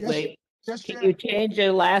 Yes, Can Jen. you change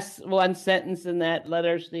the last one sentence in that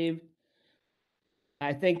letter, Steve?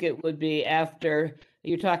 I think it would be after,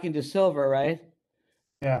 you're talking to Silver, right?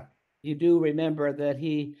 Yeah. You do remember that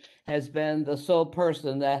he has been the sole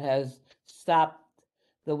person that has stopped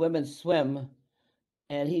the women's swim,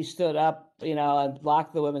 and he stood up, and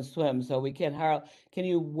blocked the women's swim. So we can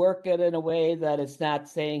you work it in a way that it's not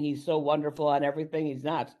saying he's so wonderful on everything? He's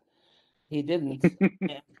not. He didn't.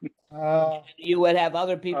 You would have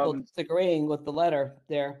other people disagreeing with the letter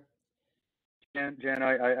there. Jan,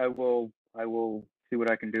 I will see what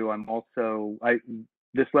I can do.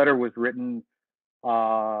 This letter was written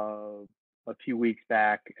a few weeks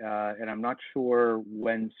back, and I'm not sure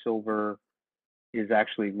when Silver is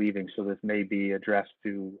actually leaving. So this may be addressed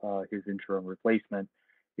to his interim replacement,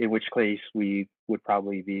 in which case we would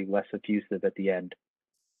probably be less effusive at the end.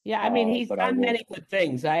 Yeah, I mean, he's done many good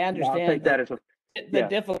things. I understand I'll take that as the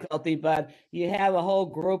difficulty, but you have a whole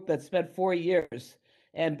group that spent 4 years.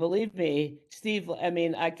 And believe me,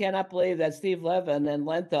 I cannot believe that Steve Levin and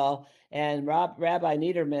Lenthal and Rabbi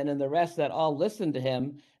Niederman and the rest that all listened to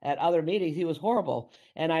him at other meetings. He was horrible.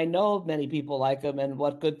 And I know many people like him and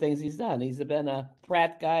what good things he's done. He's been a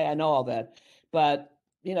Pratt guy. I know all that. But,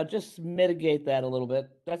 just mitigate that a little bit.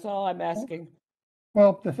 That's all I'm asking.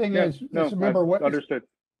 Well, the thing is, no, let's remember what. Understood.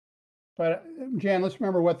 But Jan, let's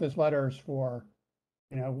remember what this letter is for.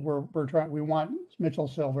 We want Mitchell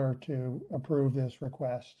Silver to approve this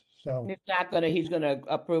request. So He's gonna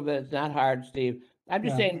approve it. It's not hard, Steve. I'm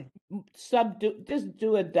just saying, just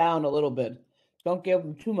do it down a little bit. Don't give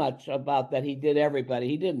him too much about that he did everybody.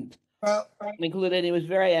 He didn't. Included, he was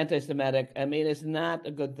very anti-Semitic. I mean, it's not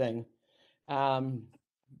a good thing.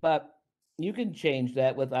 But you can change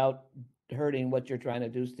that without hurting what you're trying to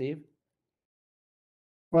do, Steve.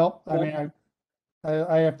 Well, I mean,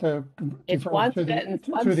 I have to It's defer one to sentence,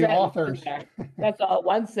 to the authors. That's all,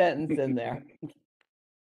 one sentence in there.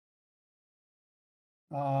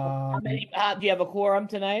 How many, do you have a quorum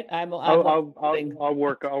tonight? I'll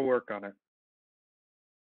work on it.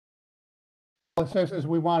 It says is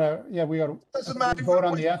we want to, we got to vote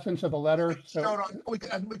on the essence of the letter. So we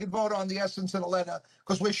can vote on the essence of the letter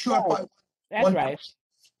because we're short by that's one right.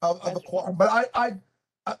 of a quorum. But I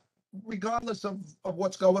regardless of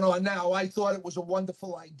what's going on now, I thought it was a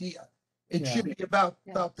wonderful idea. It should be about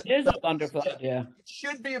it is a wonderful idea. It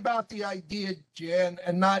should be about the idea, Jan,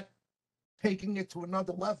 and not taking it to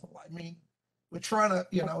another level. I mean, we're trying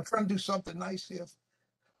to do something nice here.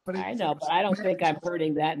 But I know, but I don't think I'm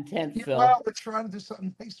hurting that intent, Phil. Well, we're trying to do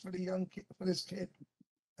something nice for the young kid, for this kid.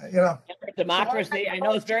 Democracy. I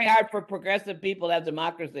know it's very hard for progressive people to have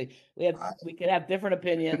democracy. We can have different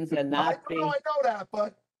opinions and not be. I know that,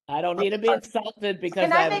 but I don't need to be insulted because.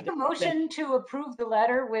 Can I make a motion to approve the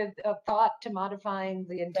letter with a thought to modifying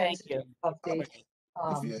the intensity of the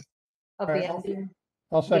ending?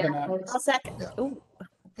 I'll second that. I'll second. Ooh.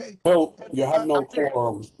 Okay. Well, you have no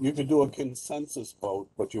quorum. You could do a consensus vote,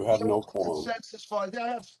 but you have no quorum. Consensus vote.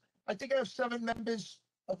 I think I have 7 members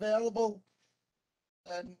available,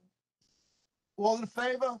 and all in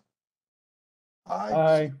favor?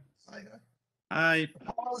 Aye. Aye.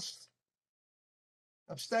 Opposed?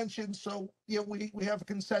 Abstention. So we have a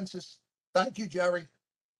consensus. Thank you, Jerry.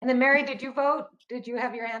 And then Mary, did you vote? Did you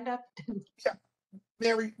have your hand up?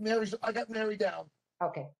 Yeah, I got Mary down.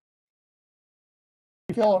 Okay.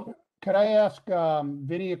 Phil, could I ask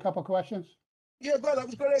Vinny a couple questions? Yeah, good. I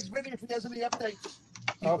was going to ask Vinny if he has any updates.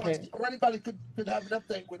 Okay. Or anybody could have an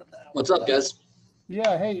update with him now. What's up, guys?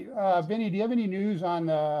 Yeah. Hey, Vinny, do you have any news on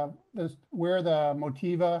where the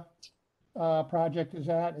Motiva project is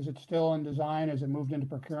at? Is it still in design? Has it moved into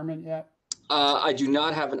procurement yet? I do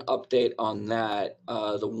not have an update on that.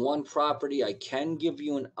 The one property I can give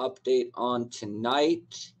you an update on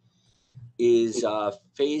tonight is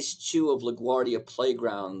phase 2 of LaGuardia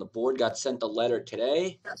Playground. The board got sent a letter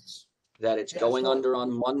today that it's going under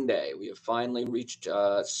on Monday. We have finally reached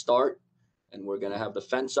start, and we're going to have the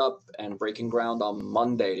fence up and breaking ground on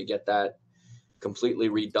Monday to get that completely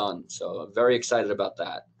redone. So I'm very excited about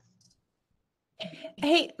that.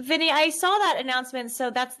 Hey, Vinny, I saw that announcement, so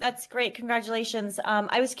that's great. Congratulations.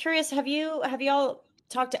 I was curious, have y'all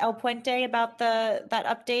talk to El Puente about that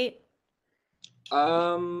update?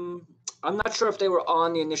 I'm not sure if they were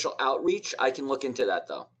on the initial outreach. I can look into that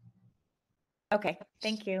though. Okay,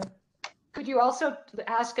 thank you. Could you also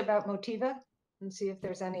ask about Motiva and see if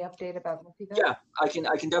there's any update about Motiva? Yeah, I can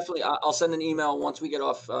definitely. I'll send an email once we get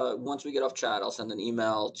off chat. I'll send an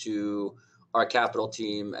email to our capital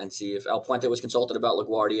team and see if El Puente was consulted about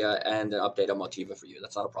LaGuardia and an update on Motiva for you.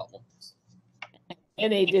 That's not a problem.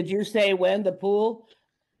 Annie, did you say when the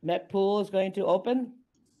Met Pool is going to open?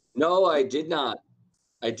 No, I did not.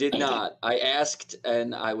 I did not. I asked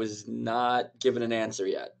and I was not given an answer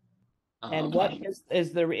yet. And what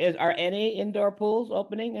are any indoor pools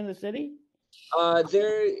opening in the city?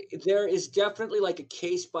 There is definitely like a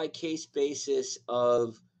case by case basis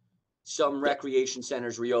of some recreation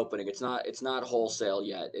centers reopening. It's not wholesale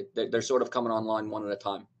yet. They're sort of coming online one at a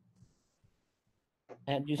time.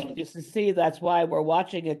 And you see, that's why we're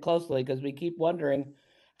watching it closely, because we keep wondering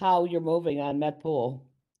how you're moving on Met Pool.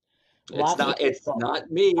 It's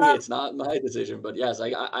not me. It's not my decision. But yes,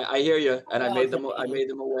 I hear you, and I made them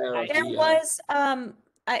aware of There was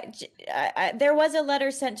there was a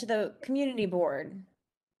letter sent to the community board.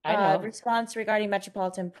 I know. Response regarding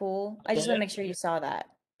Metropolitan Pool. I just want to make sure you saw that.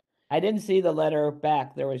 I didn't see the letter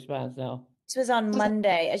back, the response, no. This was on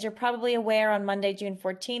Monday. As you're probably aware, on Monday, June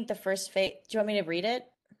 14th, the first phase. Do you want me to read it?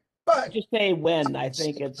 Just say when. I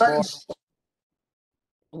think it's when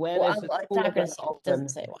Well, is the it's pool not going gonna- to open? doesn't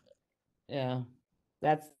say when. Yeah,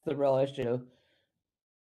 that's the real issue.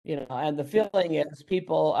 You know, and the feeling is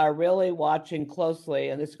people are really watching closely,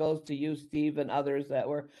 and this goes to you, Steve, and others that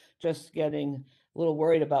were just getting a little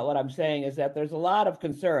worried about what I'm saying, is that there's a lot of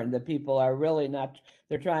concern that people are really not,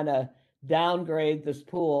 they're trying to downgrade this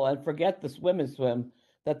pool and forget the women's swim,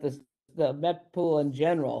 that the Met Pool in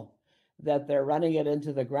general, that they're running it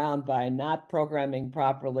into the ground by not programming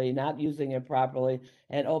properly, not using it properly,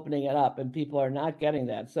 and opening it up, and people are not getting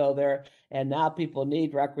that. And now people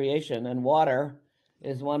need recreation, and water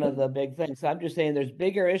is one of the big things. So I'm just saying there's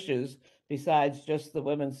bigger issues besides just the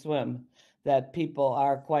women's swim that people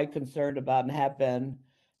are quite concerned about and have been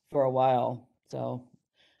for a while. So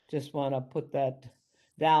just want to put that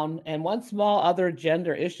down. And one small other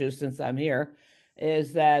gender issue, since I'm here,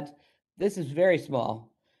 is that this is very small.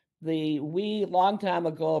 We long time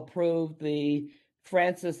ago approved the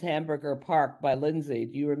Francis Hamburger Park by Lindsay.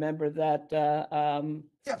 Do you remember that,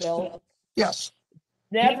 Bill? Yes.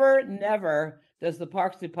 Never does the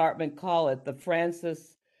Parks Department call it the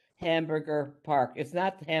Francis Hamburger Park. It's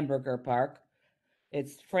not Hamburger Park.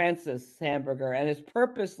 It's Francis Hamburger, and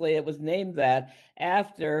it was named that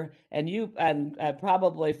after, and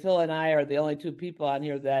probably Phil and I are the only two people on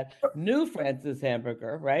here that knew Francis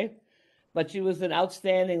Hamburger, right? But she was an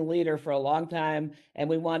outstanding leader for a long time, and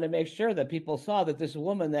we wanted to make sure that people saw that this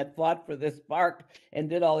woman that fought for this park and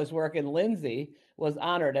did all this work in Lindsay was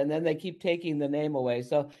honored, and then they keep taking the name away.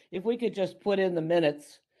 So if we could just put in the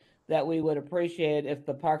minutes that we would appreciate if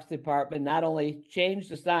the Parks Department not only changed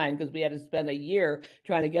the sign, because we had to spend a year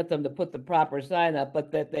trying to get them to put the proper sign up, but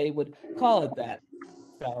that they would call it that.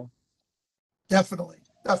 So definitely.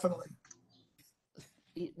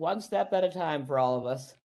 One step at a time for all of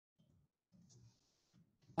us.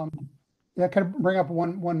 Yeah, kind of bring up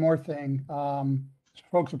one more thing.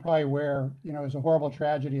 Folks are probably aware, you know, it was a horrible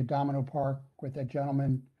tragedy at Domino Park with that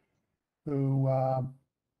gentleman who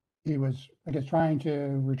he was, I guess, trying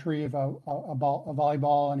to retrieve a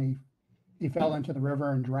volleyball, and he fell into the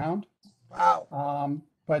river and drowned. Wow.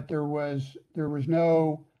 But there was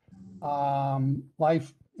no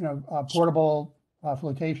portable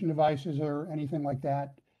flotation devices or anything like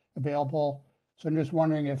that available. So I'm just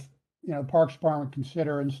wondering if, you know, Parks Department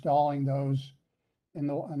consider installing those in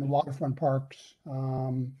the waterfront parks.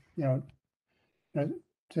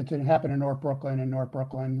 Since it happened in North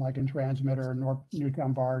Brooklyn, like in Transmitter, North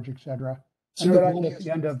Newtown Barge, etc. And at the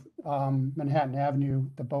end of Manhattan Avenue,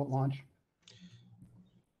 the boat launch.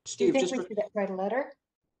 Do you Steve, think we should write a letter?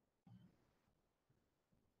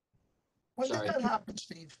 When did that happen,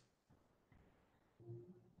 Steve?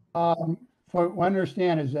 What I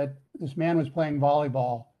understand is that this man was playing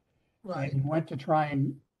volleyball, Right. and he went to try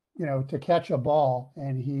and, you know, to catch a ball,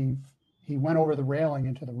 and he went over the railing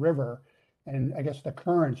into the river, and I guess the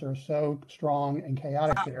currents are so strong and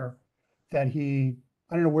chaotic there that I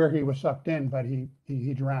don't know where he was sucked in, but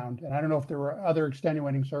he drowned. And I don't know if there were other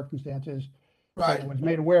extenuating circumstances. Right. I was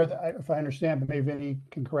made aware that, if I understand, but maybe Vinny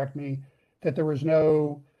can correct me, that there was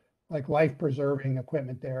no like life-preserving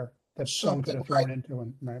equipment there that someone could have thrown into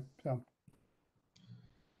him. Right. So.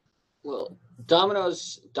 Well,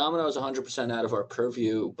 Domino's 100% out of our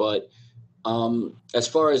purview, but as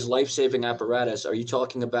far as life-saving apparatus, are you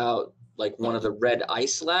talking about like one of the red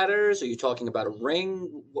ice ladders? Are you talking about a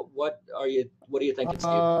ring? What are you thinking,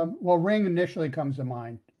 Steve? Well, ring initially comes to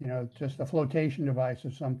mind, just a flotation device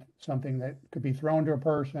or something that could be thrown to a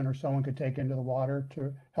person or someone could take into the water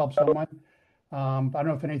to help someone. I don't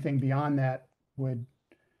know if anything beyond that would,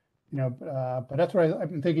 but that's what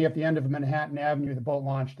I'm thinking. At the end of Manhattan Avenue, the boat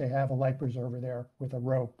launch, they have a life preserver there with a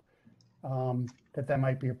rope. That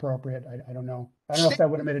might be appropriate. I don't know. I don't know if that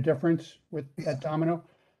would have made a difference with that domino,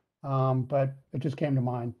 but it just came to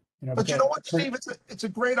mind. But you know what, Steve? It's a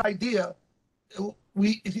great idea.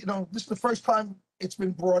 This is the first time it's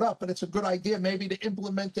been brought up, but it's a good idea maybe to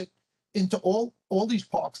implement it into all these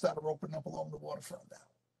parks that are opening up along the waterfront now.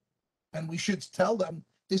 And we should tell them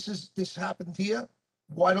this happened here.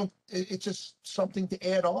 Why don't it's just something to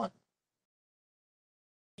add on?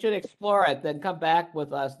 Should explore it, then come back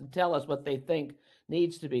with us and tell us what they think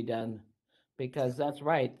needs to be done, because that's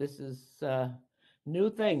right. This is new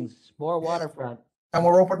things, more waterfront. And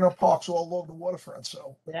we're opening up parks all along the waterfront.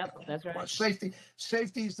 So yep, that's right.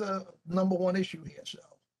 Safety is the #1 issue here. So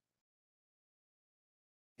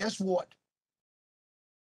guess what?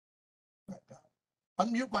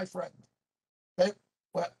 Unmute, my friend.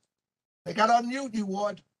 They got to unmute you,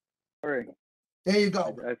 Ward. Sorry. There you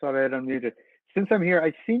go. I thought I had unmuted. Since I'm here,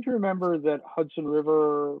 I seem to remember that Hudson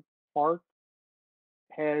River Park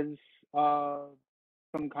has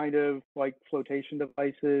some kind of like flotation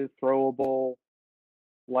devices, throwable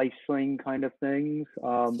life sling kind of things.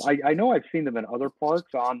 I know I've seen them in other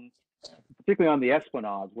parks, particularly on the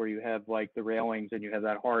Esplanade, where you have like the railings and you have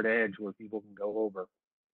that hard edge where people can go over.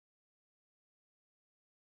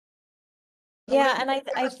 Yeah, and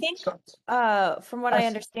I think from what I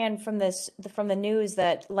understand from the news,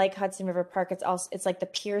 that like Hudson River Park, it's like the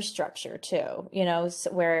pier structure too,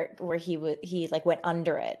 so where he like went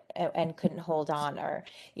under it and couldn't hold on, or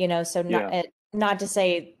so not to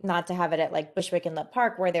say not to have it at like Bushwick Inlet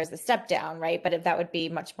Park where there's the step down, right? But that would be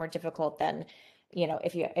much more difficult than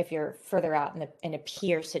if you're further out in a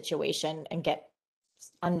pier situation and get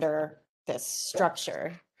under this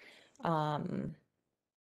structure.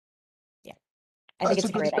 I think it's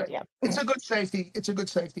a great idea. It's a good safety. It's a good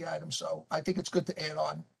safety item. So I think it's good to add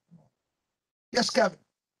on. Yes, Kevin.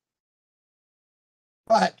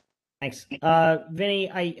 Go ahead. Thanks.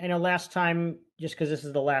 Vinny, I know last time, just because this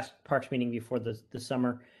is the last Parks meeting before the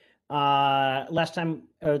summer, last time,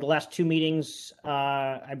 or the last 2 meetings,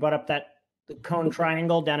 I brought up the cone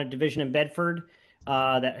triangle down at Division in Bedford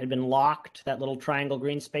that had been locked, that little triangle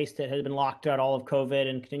green space that had been locked out all of COVID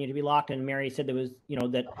and continued to be locked. And Mary said there was,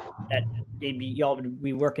 that y'all would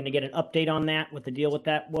be working to get an update on that, what the deal with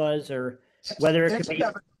that was, or whether it could be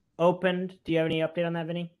opened. Do you have any update on that,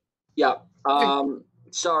 Vinny? Yeah.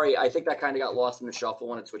 Sorry, I think that kind of got lost in the shuffle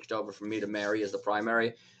when it switched over from me to Mary as the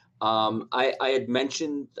primary. I had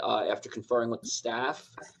mentioned after conferring with the staff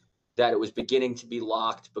that it was beginning to be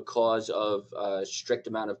locked because of a strict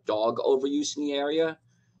amount of dog overuse in the area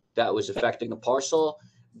that was affecting the parcel.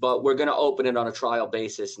 But we're going to open it on a trial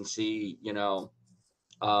basis and see,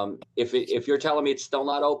 if you're telling me it's still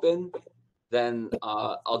not open, then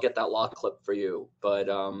I'll get that lock clip for you. But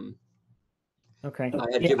okay, I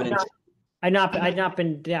had given it. I'd not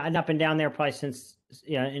been down there probably since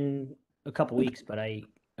in a couple weeks, but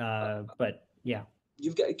yeah.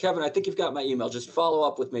 You've got Kevin. I think you've got my email. Just follow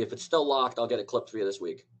up with me. If it's still locked, I'll get it clipped for you this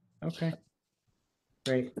week. Okay.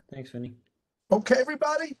 Great. Thanks, Vinny. Okay,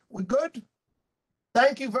 everybody, we're good.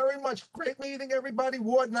 Thank you very much. Great meeting, everybody.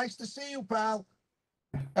 Ward, nice to see you, pal.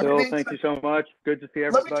 Bill, thank you so much. Good to see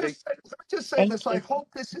everybody. Let me just say this. I hope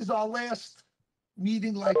this is our last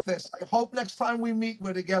meeting like this. I hope next time we meet,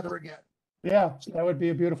 we're together again. Yeah, that would be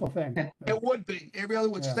a beautiful thing. It would be. It really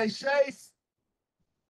would. Stay safe.